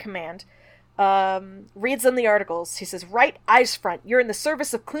second in command, reads them the articles. He says, "Right, eyes front. You're in the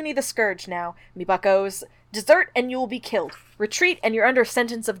service of Clooney the Scourge now, me buckos. Desert and you will be killed. Retreat and you're under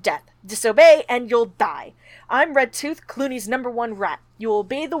sentence of death. Disobey and you'll die. I'm Red Tooth, Clooney's #1 rat. You will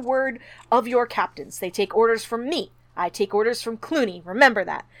obey the word of your captains. They take orders from me. I take orders from Clooney, remember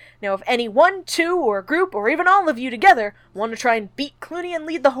that. Now if any one, two, or a group, or even all of you together want to try and beat Clooney and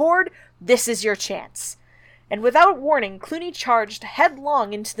lead the Horde, this is your chance. And without warning, Clooney charged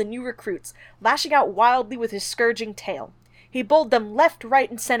headlong into the new recruits, lashing out wildly with his scourging tail. He bowled them left, right,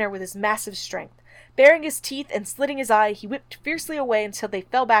 and center with his massive strength. Baring his teeth and slitting his eye, he whipped fiercely away until they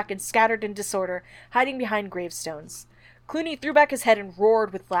fell back and scattered in disorder, hiding behind gravestones. Clooney threw back his head and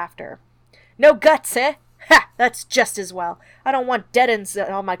roared with laughter. No guts, eh? Ha! That's just as well. I don't want dead ends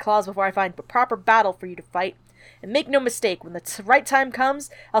on my claws before I find a proper battle for you to fight. And make no mistake, when the right time comes,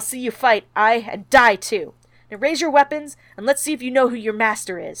 I'll see you fight, aye, and die too. Now raise your weapons, and let's see if you know who your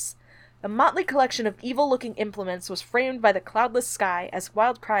master is. A motley collection of evil-looking implements was framed by the cloudless sky as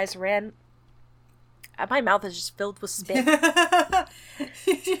wild cries ran... My mouth is just filled with spit.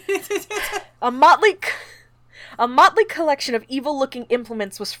 A motley collection of evil-looking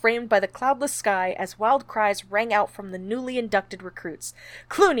implements was framed by the cloudless sky as wild cries rang out from the newly inducted recruits.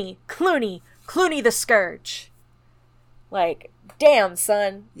 Clooney! Clooney! Clooney the Scourge! Like, damn,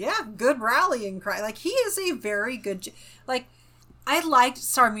 son. Yeah, good rallying cry. Like, he is a very good... Like, I liked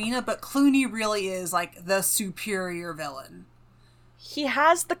Sarmina, but Clooney really is, like, the superior villain. He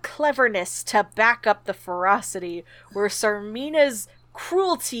has the cleverness to back up the ferocity, where Sarmina's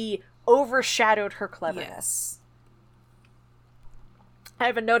cruelty overshadowed her cleverness. Yes. I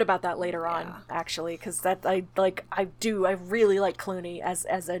have a note about that later on, actually, because I really like Clooney as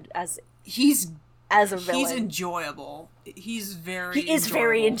a villain. He's enjoyable. He is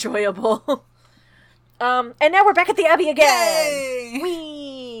very enjoyable. And now we're back at the Abbey again. Yay!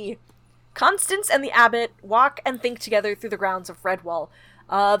 Whee! Constance and the abbot walk and think together through the grounds of Redwall.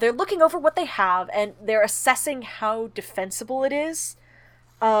 They're looking over what they have, and they're assessing how defensible it is.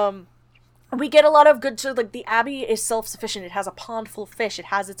 We get a lot of good, like, the Abbey is self-sufficient. It has a pond full of fish. It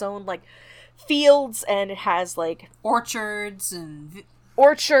has its own, like, fields, and it has, like... orchards,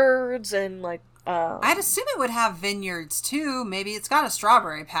 like... I'd assume it would have vineyards, too. Maybe it's got a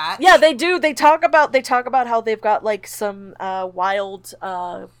strawberry patch. Yeah, they do. They talk about how they've got, like, some, wild,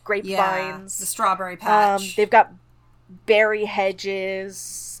 grapevines. Yeah, the strawberry patch. They've got berry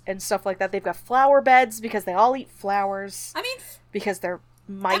hedges and stuff like that. They've got flower beds because they all eat flowers. I mean... because they're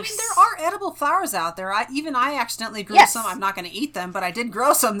mice. I mean, there are edible flowers out there. I accidentally grew some. I'm not going to eat them, but I did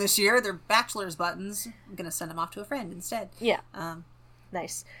grow some this year. They're bachelor's buttons. I'm going to send them off to a friend instead. Yeah.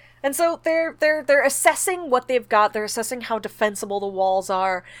 Nice. And so they're assessing what they've got. They're assessing how defensible the walls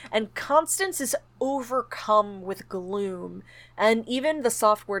are. And Constance is overcome with gloom. And even the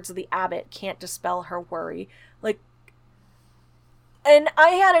soft words of the abbot can't dispel her worry. Like, and I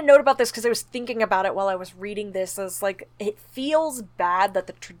had a note about this because I was thinking about it while I was reading this. As like, it feels bad that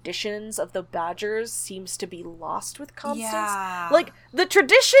the traditions of the Badgers seems to be lost with Constance. Yeah. Like, the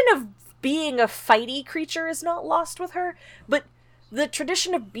tradition of being a fighty creature is not lost with her, but the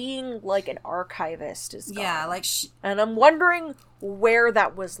tradition of being, like, an archivist is gone. Yeah, like... and I'm wondering where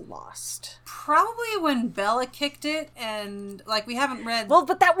that was lost. Probably when Bella kicked it, and, like, we haven't read... Well,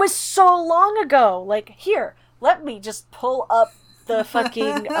 but that was so long ago. Like, here, let me just pull up the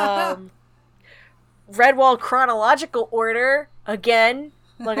fucking, Redwall chronological order again,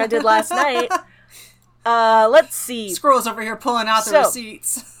 like I did last night. Let's see. Squirrel's over here pulling out the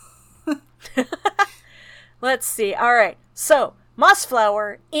receipts. Let's see. Alright, so...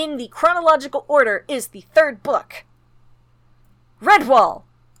 Mossflower, in the chronological order, is the third book. Redwall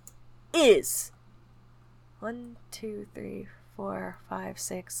is 1, 2, 3, 4, 5,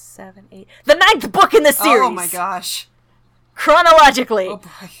 6, 7, 8. The ninth book in the series! Oh my gosh. Chronologically. Oh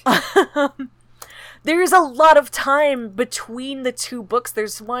boy. There's a lot of time between the two books.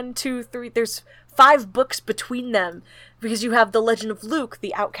 There's 1, 2, 3, there's 5 books between them. Because you have The Legend of Luke,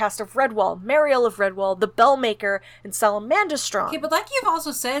 The Outcast of Redwall, Mariel of Redwall, The Bellmaker, and Salamandra. Okay, but like you've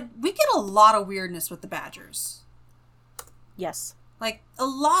also said, we get a lot of weirdness with the Badgers. Yes. Like, a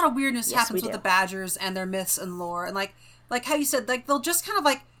lot of weirdness happens with the Badgers and their myths and lore. And like how you said, like, they'll just kind of,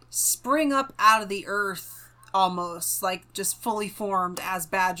 like, spring up out of the earth, almost. Like, just fully formed as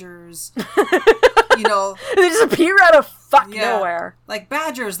Badgers. You know. They just appear out of nowhere. Like,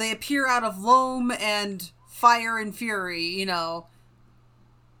 Badgers, they appear out of loam and... fire and fury, you know.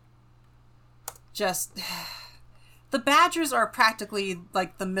 Just... the Badgers are practically,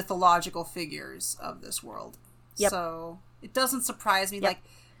 like, the mythological figures of this world. Yep. So, it doesn't surprise me. Yep. Like,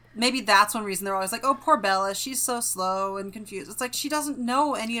 maybe that's one reason they're always like, oh, poor Bella, she's so slow and confused. It's like, she doesn't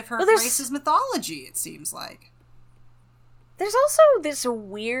know any of her race's mythology, it seems like. There's also this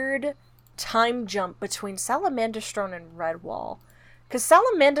weird time jump between Salamandra and Redwall. Because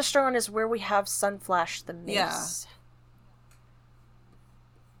Salamandra is where we have Sunflash the Mace. Yeah.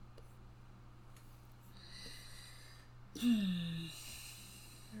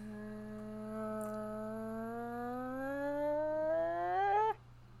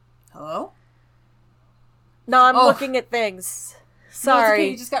 Hello? No, I'm looking at things. Sorry. No, it's okay.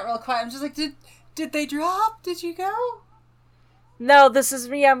 You just got real quiet. I'm just like, did they drop? Did you go? No, this is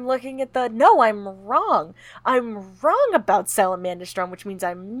me. I'm looking at the... No, I'm wrong. I'm wrong about Salamandastron, which means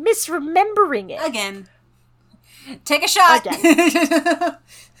I'm misremembering it. Again. Take a shot. Again.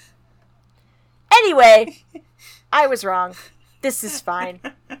 Anyway, I was wrong. This is fine.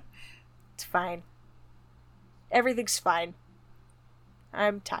 It's fine. Everything's fine.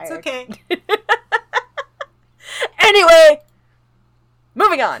 I'm tired. It's okay. Anyway,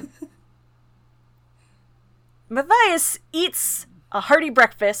 moving on. Matthias eats a hearty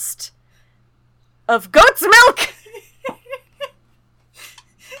breakfast of goat's milk.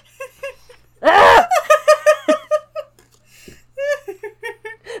 Ah!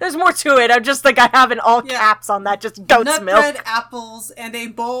 There's more to it. I'm just like, I have in all caps on that, just goat's milk. Nut bread, apples, and a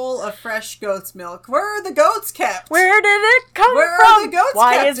bowl of fresh goat's milk. Where are the goats kept? Where did it come Where from? are the goats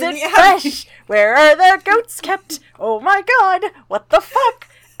Why kept is it fresh? Where are the goats kept? Oh my god, what the fuck?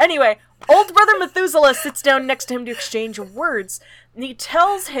 Anyway, old brother Methuselah sits down next to him to exchange words, and he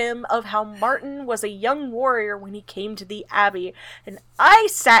tells him of how Martin was a young warrior when he came to the Abbey. And I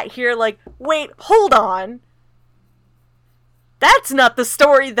sat here like, wait, hold on. That's not the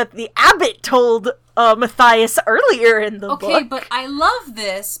story that the abbot told Matthias earlier in the book. Okay, but I love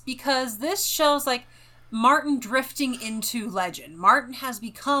this because this shows, like, Martin drifting into legend. Martin has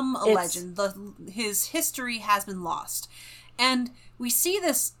become a legend. His history has been lost. And we see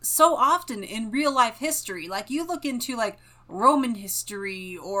this so often in real life history. Like, you look into, like, Roman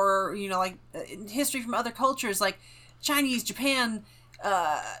history or, you know, like, history from other cultures, like Chinese, Japan,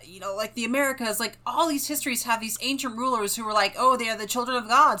 you know, like the Americas, like all these histories have these ancient rulers who were like, oh, they are the children of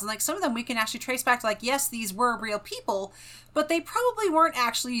gods. And like some of them we can actually trace back to like, yes, these were real people, but they probably weren't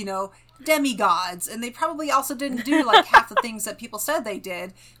actually, you know, demigods. And they probably also didn't do like half the things that people said they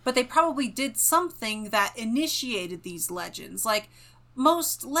did, but they probably did something that initiated these legends. Like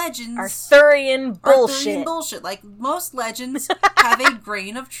most legends Arthurian bullshit. Like most legends have a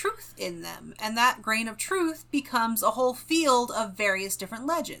grain of truth in them, and that grain of truth becomes a whole field of various different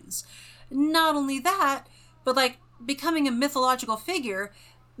legends. Not only that, but like becoming a mythological figure,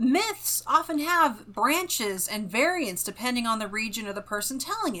 myths often have branches and variants depending on the region or the person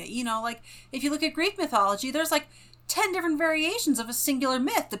telling it. You know, like if you look at Greek mythology, there's like 10 different variations of a singular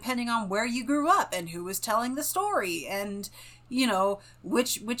myth depending on where you grew up and who was telling the story, and you know,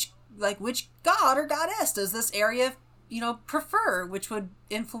 which god or goddess does this area, you know, prefer, which would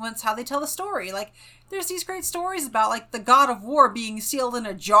influence how they tell the story. Like, there's these great stories about, like, the god of war being sealed in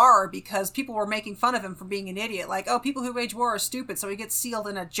a jar because people were making fun of him for being an idiot. Like, oh, people who wage war are stupid, so he gets sealed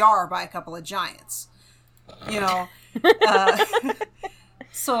in a jar by a couple of giants. You know?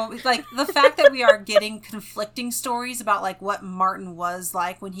 So, like, the fact that we are getting conflicting stories about, like, what Martin was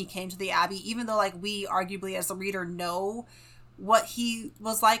like when he came to the Abbey, even though, like, we arguably as the reader know what he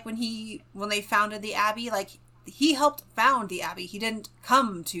was like when they founded the Abbey. Like, he helped found the Abbey. He didn't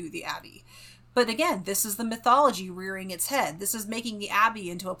come to the Abbey. But again, this is the mythology rearing its head. This is making the Abbey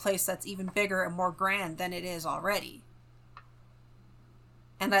into a place that's even bigger and more grand than it is already.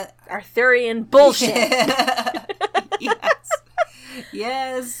 And that Arthurian bullshit. Yes.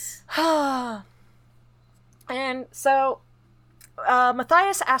 Yes. And so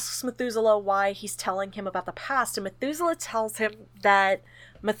Matthias asks Methuselah why he's telling him about the past, and Methuselah tells him that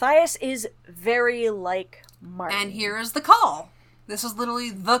Matthias is very like Martin. And here is the call. This is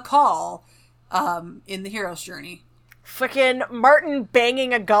literally the call in the hero's journey. Frickin' Martin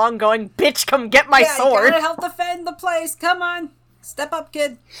banging a gong going, bitch, come get my sword. You gotta help defend the place. Come on. Step up,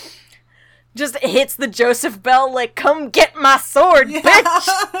 kid. Just hits the Joseph bell like, come get my sword,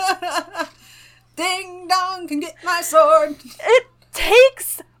 bitch. Ding dong, can get my sword. It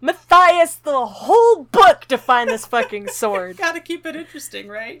takes Matthias the whole book to find this fucking sword. Gotta keep it interesting,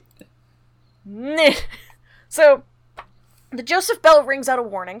 right? So, the Joseph bell rings out a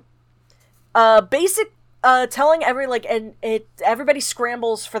warning. Telling everybody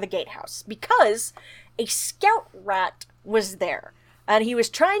scrambles for the gatehouse because a scout rat was there, and he was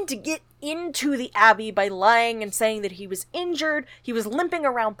trying to get into the Abbey by lying and saying that he was injured. He was limping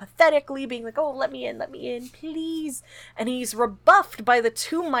around pathetically, being like, oh, let me in, please. And he's rebuffed by the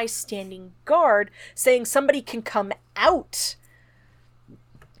two mice standing guard, saying somebody can come out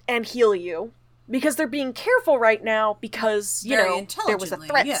and heal you, because they're being careful right now because, there was a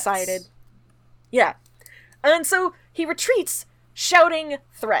threat sighted. Yeah. And so he retreats, shouting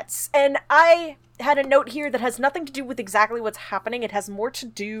threats. And I had a note here that has nothing to do with exactly what's happening. It has more to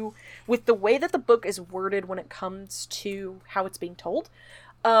do with the way that the book is worded when it comes to how it's being told.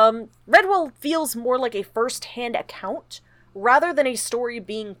 Redwall feels more like a first-hand account rather than a story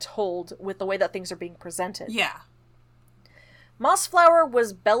being told with the way that things are being presented. Yeah. Mossflower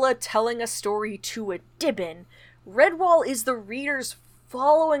was Bella telling a story to a Dibbin. Redwall is the readers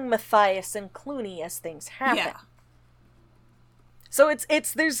following Matthias and Clooney as things happen. Yeah. So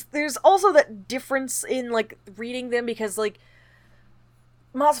there's also that difference in, like, reading them, because, like,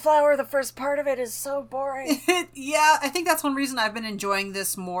 Mossflower, the first part of it is so boring. Yeah, I think that's one reason I've been enjoying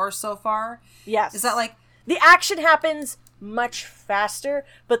this more so far. Yes. Is that, like... The action happens much faster,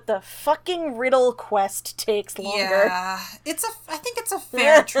 but the fucking riddle quest takes longer. Yeah. I think it's a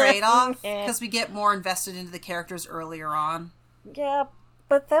fair trade-off, because we get more invested into the characters earlier on. Yeah,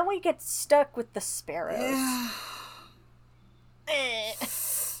 but then we get stuck with the sparrows.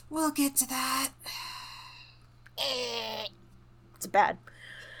 We'll get to that. It's bad.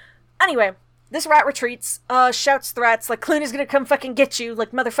 Anyway, this rat retreats, shouts threats, like, Clooney's gonna come fucking get you,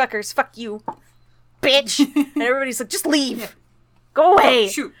 like, motherfuckers, fuck you, bitch! And everybody's like, just leave! Yeah. Go away!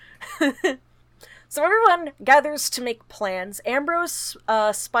 Shoot! So everyone gathers to make plans. Ambrose,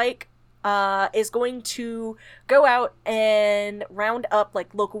 Spike, is going to go out and round up,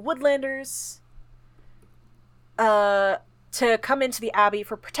 like, local woodlanders, to come into the Abbey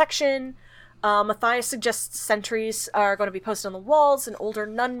for protection. Matthias suggests sentries are going to be posted on the walls. An older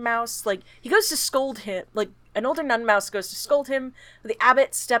nun mouse, like, he goes to scold him, like, an older nun mouse goes to scold him. The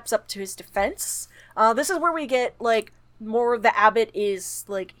abbot steps up to his defense. This is where we get, like, more of the abbot is,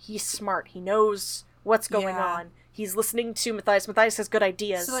 like, he's smart. He knows what's going on. He's listening to Matthias. Matthias has good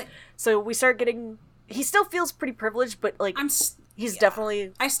ideas. So we start getting... He still feels pretty privileged, but, like, he's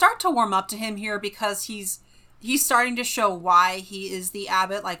definitely... I start to warm up to him here because he's starting to show why he is the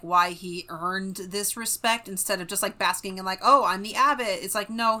abbot, like, why he earned this respect, instead of just, like, basking in, like, oh, I'm the abbot. It's like,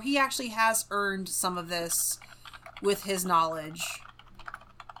 no, he actually has earned some of this with his knowledge.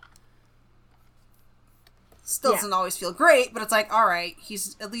 Still doesn't always feel great, but it's like, alright,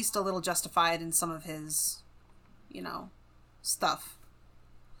 he's at least a little justified in some of his, you know, stuff.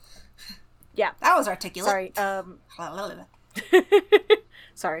 Yeah. That was articulate. Sorry,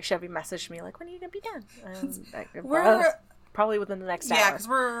 Sorry, Chevy messaged me, like, when are you gonna be done? We're... probably within the next hour. Yeah, because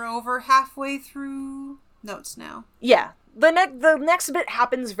we're over halfway through notes now. Yeah. The next bit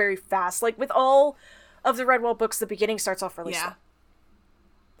happens very fast. Like, with all of the Redwall books, the beginning starts off really slow.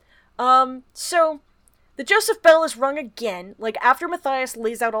 So, the Joseph bell is rung again, like, after Matthias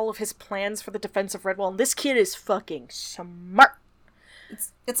lays out all of his plans for the defense of Redwall, and this kid is fucking smart.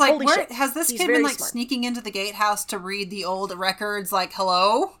 It's like, has this kid been, like, smart, sneaking into the gatehouse to read the old records, like,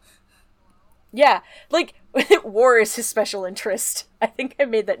 hello? Yeah, like, war is his special interest. I think I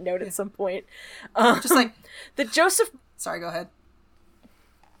made that note at some point. Just like... The Joseph... Sorry, go ahead.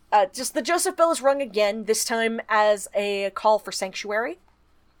 The Joseph bell is rung again, this time as a call for sanctuary.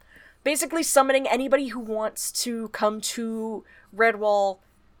 Basically summoning anybody who wants to come to Redwall,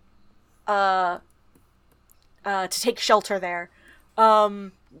 to take shelter there.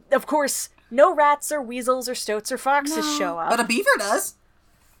 Of course, no rats or weasels or stoats or foxes show up. But a beaver does.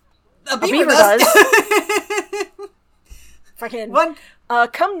 A beaver does. Fucking...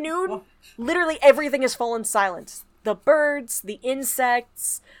 come noon, literally everything has fallen silent. The birds, the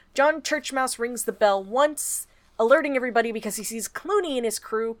insects. John Churchmouse rings the bell once, alerting everybody because he sees Clooney and his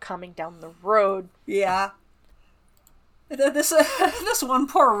crew coming down the road. Yeah. This one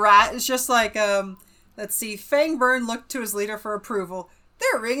poor rat is just like, let's see, Fangburn looked to his leader for approval.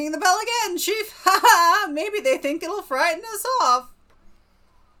 They're ringing the bell again, Chief! Ha ha! Maybe they think it'll frighten us off.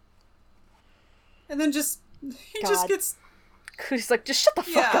 And then just gets... He's like, just shut the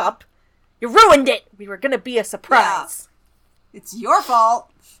fuck up. You ruined it! We were gonna be a surprise. Yeah. It's your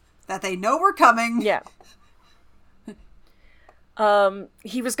fault that they know we're coming. Yeah.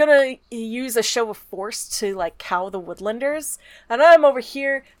 He was gonna use a show of force to, like, cow the Woodlanders, and I'm over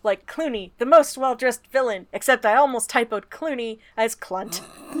here, like, Clooney, the most well-dressed villain, except I almost typoed Clooney as Clunt.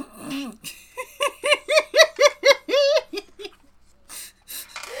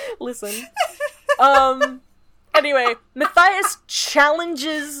 Listen. Anyway, Matthias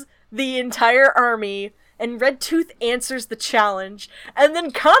challenges the entire army, and Redtooth answers the challenge, and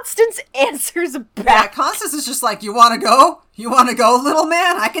then Constance answers back. Yeah, Constance is just like, you wanna go? You wanna go, little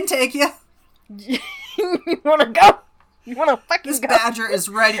man? I can take you. You wanna go? You wanna fucking this go? This badger is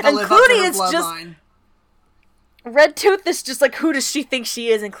ready to live up to her bloodline. Redtooth is just like, who does she think she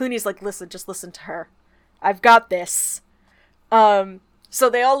is? And Clooney's like, just listen to her. I've got this. So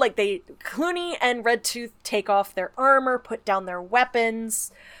they all, like, Clooney and Redtooth take off their armor, put down their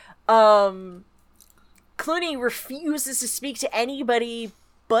weapons. Clooney refuses to speak to anybody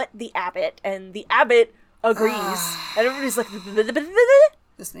but the abbot, and the abbot agrees. And everybody's like,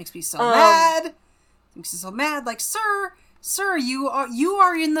 this makes me so mad. Makes me so mad. Like, sir, you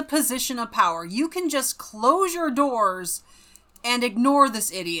are in the position of power. You can just close your doors and ignore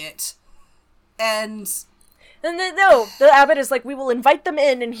this idiot. And then, no, the abbot is like, we will invite them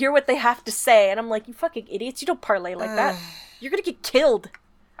in and hear what they have to say. And I'm like, you fucking idiots, you don't parlay like that. You're gonna get killed.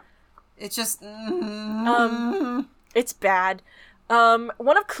 It's just... It's bad.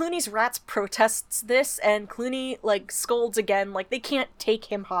 One of Clooney's rats protests this, and Clooney, like, scolds again, like, they can't take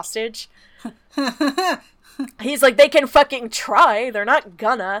him hostage. He's like, they can fucking try, they're not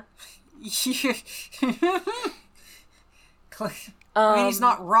gonna. I mean, he's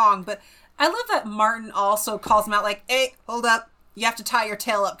not wrong, but I love that Martin also calls him out, like, hey, hold up, you have to tie your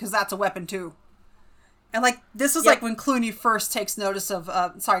tail up, because that's a weapon, too. And, like, this is, like, when Clooney first takes notice of,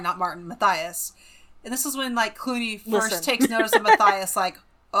 sorry, not Martin, Matthias. And this is when, like, Clooney first takes notice of Matthias, like,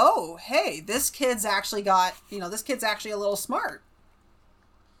 oh, hey, this kid's actually this kid's actually a little smart.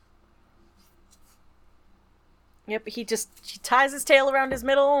 Yep, he ties his tail around his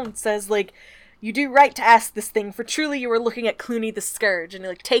middle and says, like, you do right to ask this thing, for truly you are looking at Clooney the Scourge. And he,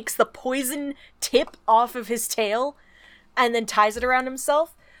 like, takes the poison tip off of his tail and then ties it around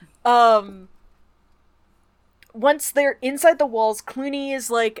himself. Once they're inside the walls, Clooney is,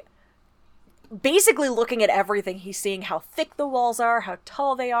 like, basically looking at everything. He's seeing how thick the walls are, how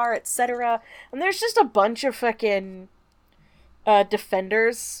tall they are, etc. And there's just a bunch of fucking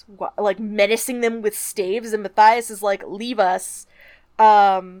defenders, like, menacing them with staves, and Matthias is like, leave us.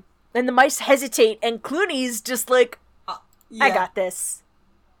 And the mice hesitate, and Clooney's just like, I got this.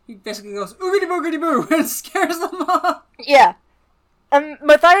 He basically goes, oogity boogity boo, and scares them off. Yeah. And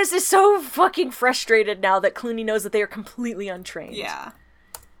Matthias is so fucking frustrated now that Clooney knows that they are completely untrained. Yeah.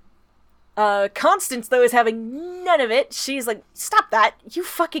 Constance, though, is having none of it. She's like, stop that, you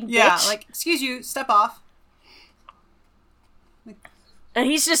fucking bitch. Yeah, like, excuse you, step off. And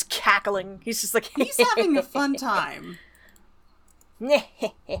he's just cackling. He's just like... He's having a fun time.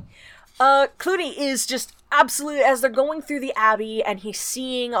 Clooney is just absolutely... As they're going through the Abbey and he's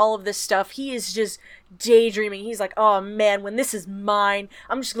seeing all of this stuff, he is just daydreaming. He's like, oh man, when this is mine,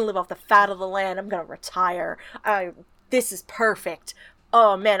 I'm just gonna live off the fat of the land. I'm gonna retire. This is perfect.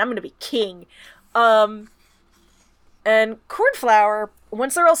 Oh man, I'm gonna be king. And Cornflower,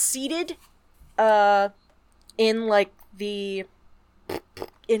 once they're all seated, in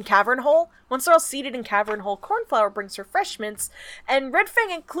Cavern Hole, Cornflower brings refreshments, and Red Fang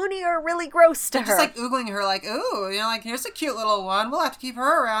and Clooney are really gross to her. Just, like, oogling her, like, ooh, like, here's a cute little one. We'll have to keep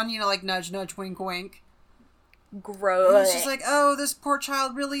her around, like, nudge, nudge, wink, wink. Gross. And she's like, oh, this poor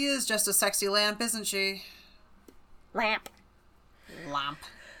child really is just a sexy lamp, isn't she? Lamp.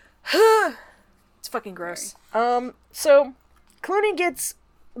 It's fucking gross. Sorry. So, Clooney gets,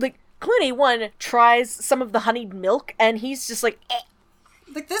 like, Clooney, tries some of the honeyed milk, and he's just like, eh.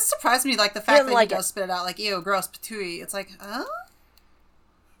 Like, this surprised me, like, the fact that he does spit it out, like, ew, gross, patooey. It's like, huh?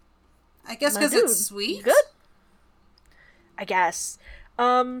 I guess because it's sweet? Good? I guess.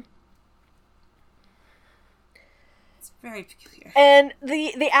 It's very peculiar. And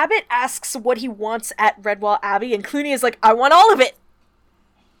the abbot asks what he wants at Redwall Abbey, and Clooney is like, I want all of it!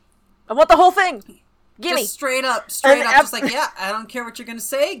 I want the whole thing! Gimme! Just straight up, just like, yeah, I don't care what you're gonna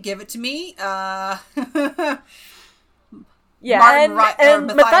say, give it to me, Yeah, Martin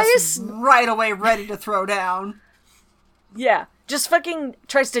and Matthias right away ready to throw down. Yeah, just fucking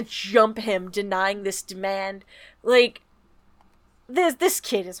tries to jump him, denying this demand. Like, this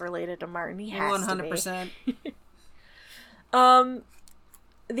kid is related to Martin. He has 100%. To be.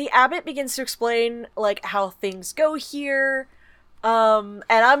 The abbot begins to explain, like, how things go here. And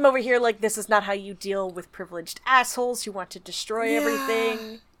I'm over here like, this is not how you deal with privileged assholes who want to destroy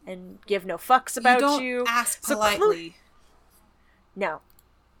everything and give no fucks about you. Don't ask politely. No,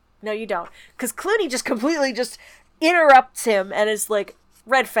 you don't. Because Clooney just completely just interrupts him and is like,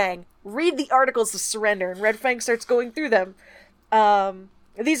 Red Fang, read the Articles of Surrender. And Red Fang starts going through them.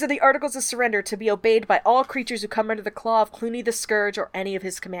 These are the Articles of Surrender to be obeyed by all creatures who come under the claw of Clooney the Scourge or any of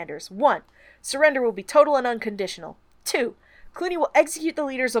his commanders. 1. Surrender will be total and unconditional. 2. Clooney will execute the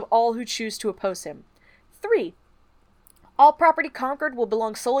leaders of all who choose to oppose him. 3. All property conquered will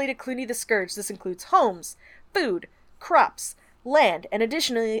belong solely to Clooney the Scourge. This includes homes, food, crops, land, and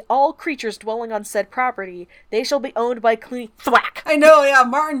additionally, all creatures dwelling on said property, they shall be owned by Clooney. Thwack! I know, yeah,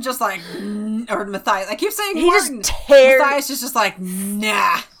 Martin just like, or Matthias, I keep saying he Martin. Just tears. Matthias is just like,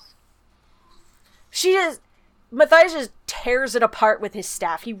 nah. She just, Matthias just tears it apart with his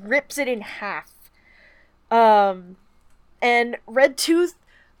staff. He rips it in half. And Red Tooth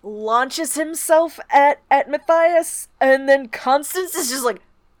launches himself at Matthias, and then Constance is just like,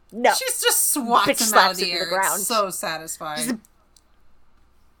 no. She's just swats him out of the air. It's so satisfying. Just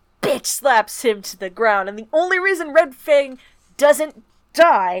bitch slaps him to the ground, and the only reason Red Fang doesn't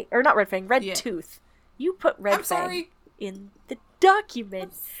die, or not Red Fang, Red Tooth. You put Red Fang in the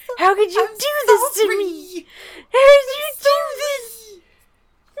document. How could you do this to me? How did you do this?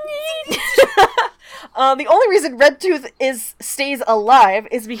 The only reason Red Tooth stays alive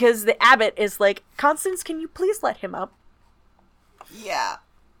is because the abbot is like, Constance, can you please let him up? Yeah.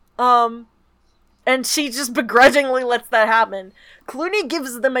 And she just begrudgingly lets that happen. Clooney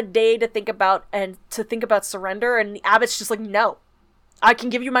gives them a day to think about surrender, and the abbot's just like, no. I can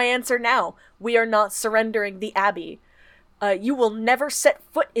give you my answer now. We are not surrendering the abbey. You will never set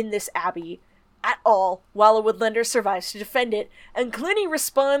foot in this abbey at all while a Woodlander survives to defend it. And Clooney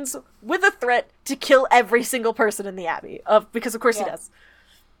responds with a threat to kill every single person in the abbey. Because of course he does.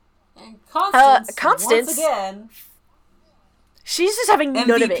 And Constance, once again, she's just having MVP.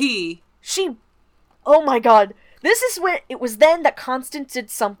 None of it. Oh my god. This is when it was then that Constance did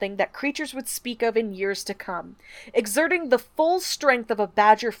something that creatures would speak of in years to come. Exerting the full strength of a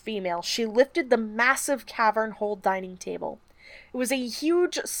badger female, she lifted the massive cavern-hole dining table. It was a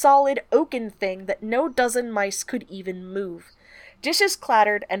huge, solid oaken thing that no dozen mice could even move. Dishes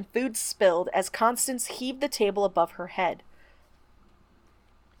clattered and food spilled as Constance heaved the table above her head.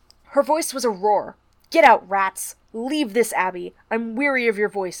 Her voice was a roar. Get out, rats! Leave this abbey. I'm weary of your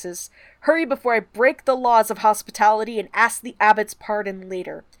voices. Hurry before I break the laws of hospitality and ask the abbot's pardon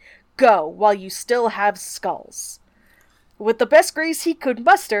later. Go, while you still have skulls. With the best grace he could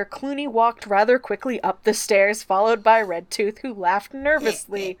muster, Clooney walked rather quickly up the stairs, followed by Red Tooth, who laughed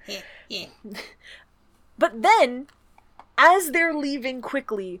nervously. But then, as they're leaving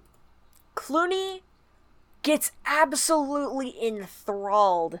quickly, Clooney gets absolutely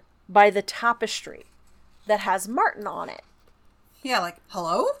enthralled by the tapestry that has Martin on it. Yeah, like,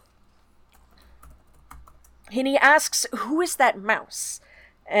 hello? And he asks, who is that mouse?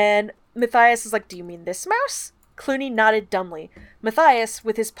 And Matthias is like, do you mean this mouse? Clooney nodded dumbly. Matthias,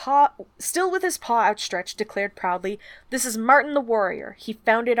 still with his paw outstretched, declared proudly, this is Martin the warrior. He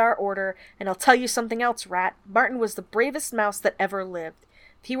founded our order, and I'll tell you something else, rat. Martin was the bravest mouse that ever lived.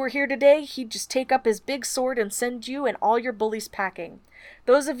 If he were here today, he'd just take up his big sword and send you and all your bullies packing.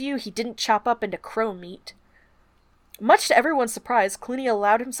 Those of you he didn't chop up into crow meat. Much to everyone's surprise, Clooney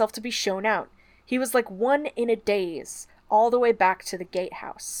allowed himself to be shown out. He was like one in a daze, all the way back to the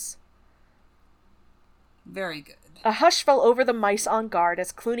gatehouse. Very good. A hush fell over the mice on guard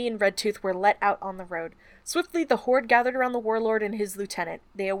as Clooney and Red Tooth were let out on the road. Swiftly, the horde gathered around the warlord and his lieutenant.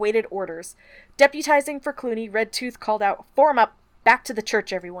 They awaited orders. Deputizing for Clooney, Red Tooth called out, "Form up! Back to the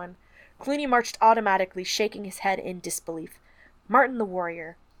church, everyone!" Clooney marched automatically, shaking his head in disbelief. Martin the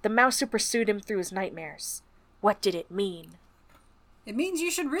warrior, the mouse who pursued him through his nightmares. What did it mean? It means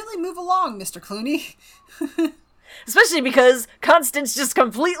you should really move along, Mr. Clooney. Especially because Constance just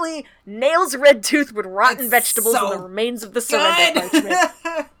completely nails Red Tooth with rotten vegetables and the remains of the surrender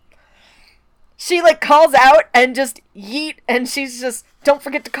parchment. She, calls out and just yeet, and she's just, don't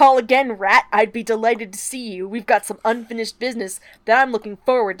forget to call again, rat. I'd be delighted to see you. We've got some unfinished business that I'm looking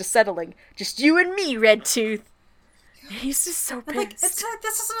forward to settling. Just you and me, Red Tooth. He's just so pissed. It's like,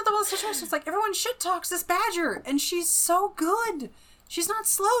 this is another one of those situations. It's like, everyone shit talks this badger, and she's so good. She's not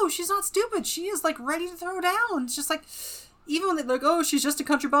slow. She's not stupid. She is, ready to throw down. It's just even when they're oh, she's just a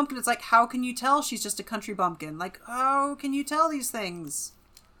country bumpkin, it's like, how can you tell she's just a country bumpkin? How can you tell these things?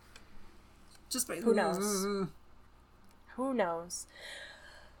 Who knows? Who knows?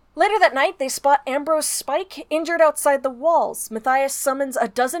 Later that night, they spot Ambrose Spike injured outside the walls. Matthias summons a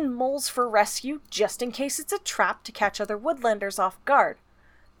dozen moles for rescue, just in case it's a trap to catch other woodlanders off guard.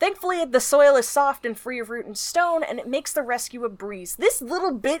 Thankfully, the soil is soft and free of root and stone, and it makes the rescue a breeze. This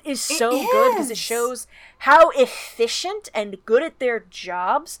little bit is so good because it shows how efficient and good at their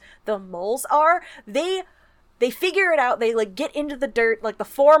jobs the moles are. They figure it out. They, get into the dirt. The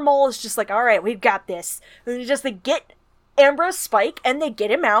 4 mole is just all right, we've got this. And they get Ambrose Spike, and they get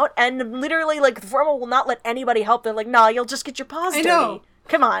him out, and literally, the 4 mole will not let anybody help. They're like, nah, you'll just get your paws dirty. Know.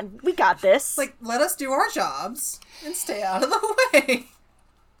 Come on, we got this. Let us do our jobs and stay out of the way.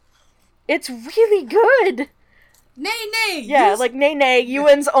 It's really good. Nay. Yeah, nay. You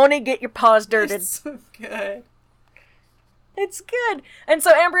and only get your paws dirted. It's so good. It's good. And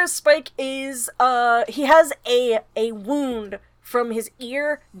so Ambrose Spike is, he has a wound from his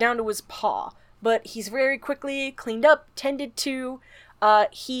ear down to his paw. But he's very quickly cleaned up, tended to.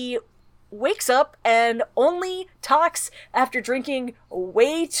 He wakes up and only talks after drinking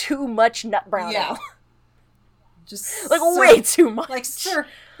way too much nut brown ale. Just like, way too much. Like, sir,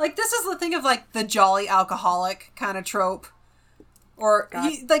 like, this is the thing of, like, the jolly alcoholic kind of trope. Or,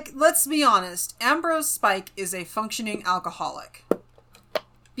 let's be honest, Ambrose Spike is a functioning alcoholic.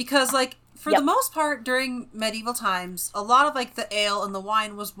 Because, like, for the most part, during medieval times, a lot of, like, the ale and the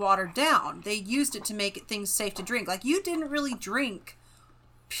wine was watered down. They used it to make things safe to drink. Like, you didn't really drink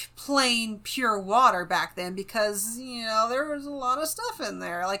plain, pure water back then because, you know, there was a lot of stuff in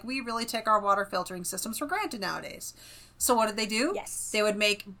there. Like, we really take our water filtering systems for granted nowadays. So what did they do? Yes. They would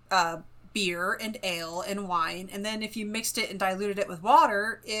make beer and ale and wine, and then if you mixed it and diluted it with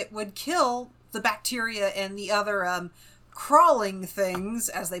water, it would kill the bacteria and the other crawling things,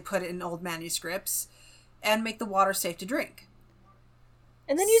 as they put it in old manuscripts, and make the water safe to drink.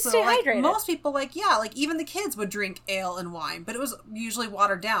 And then you stay hydrated. Most people, even the kids would drink ale and wine, but it was usually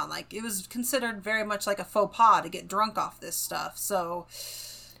watered down. Like, it was considered very much like a faux pas to get drunk off this stuff. So,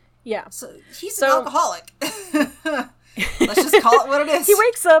 yeah. So he's an alcoholic. Let's just call it what it is. He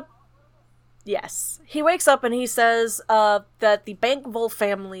wakes up. Yes. He wakes up and he says that the Bankville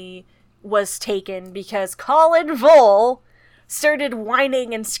family was taken because Colin Vole started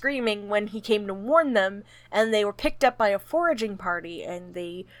whining and screaming when he came to warn them, and they were picked up by a foraging party, and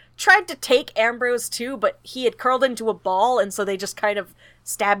they tried to take Ambrose too, but he had curled into a ball, and so they just kind of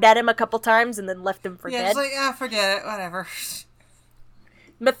stabbed at him a couple times and then left him for dead. Yeah, it's like, forget it, whatever.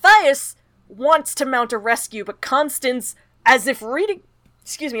 Matthias wants to mount a rescue, but Constance, as if reading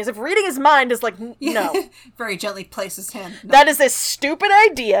his mind, is like, no. Very gently places his hand. No. That is a stupid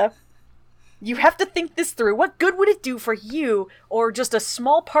idea. You have to think this through. What good would it do for you, or just a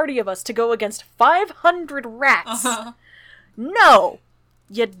small party of us, to go against 500 rats? Uh-huh. No!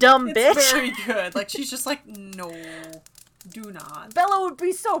 You dumb bitch. It's very good. Like, she's just like, no, do not. Bella would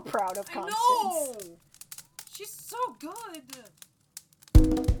be so proud of Constance. No! She's so good.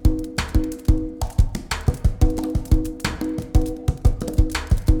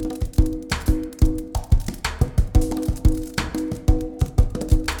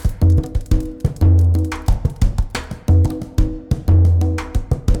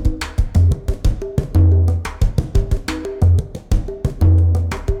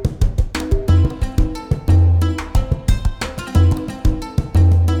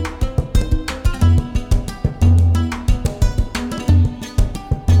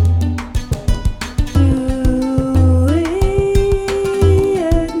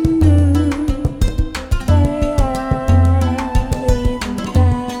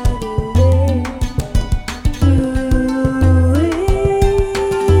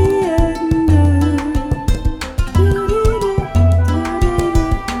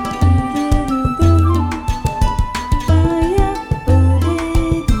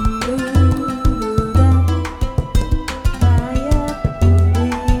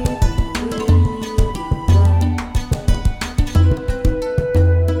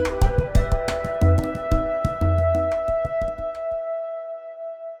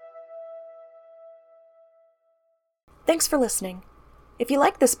 Thanks for listening. If you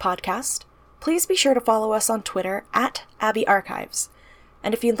like this podcast, please be sure to follow us on Twitter @AbbeyArchives.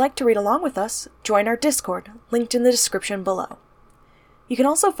 And if you'd like to read along with us, join our Discord, linked in the description below. You can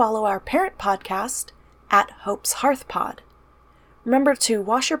also follow our parent podcast @HopesHearthPod. Remember to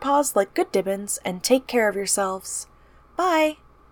wash your paws like good Dibbins and take care of yourselves. Bye!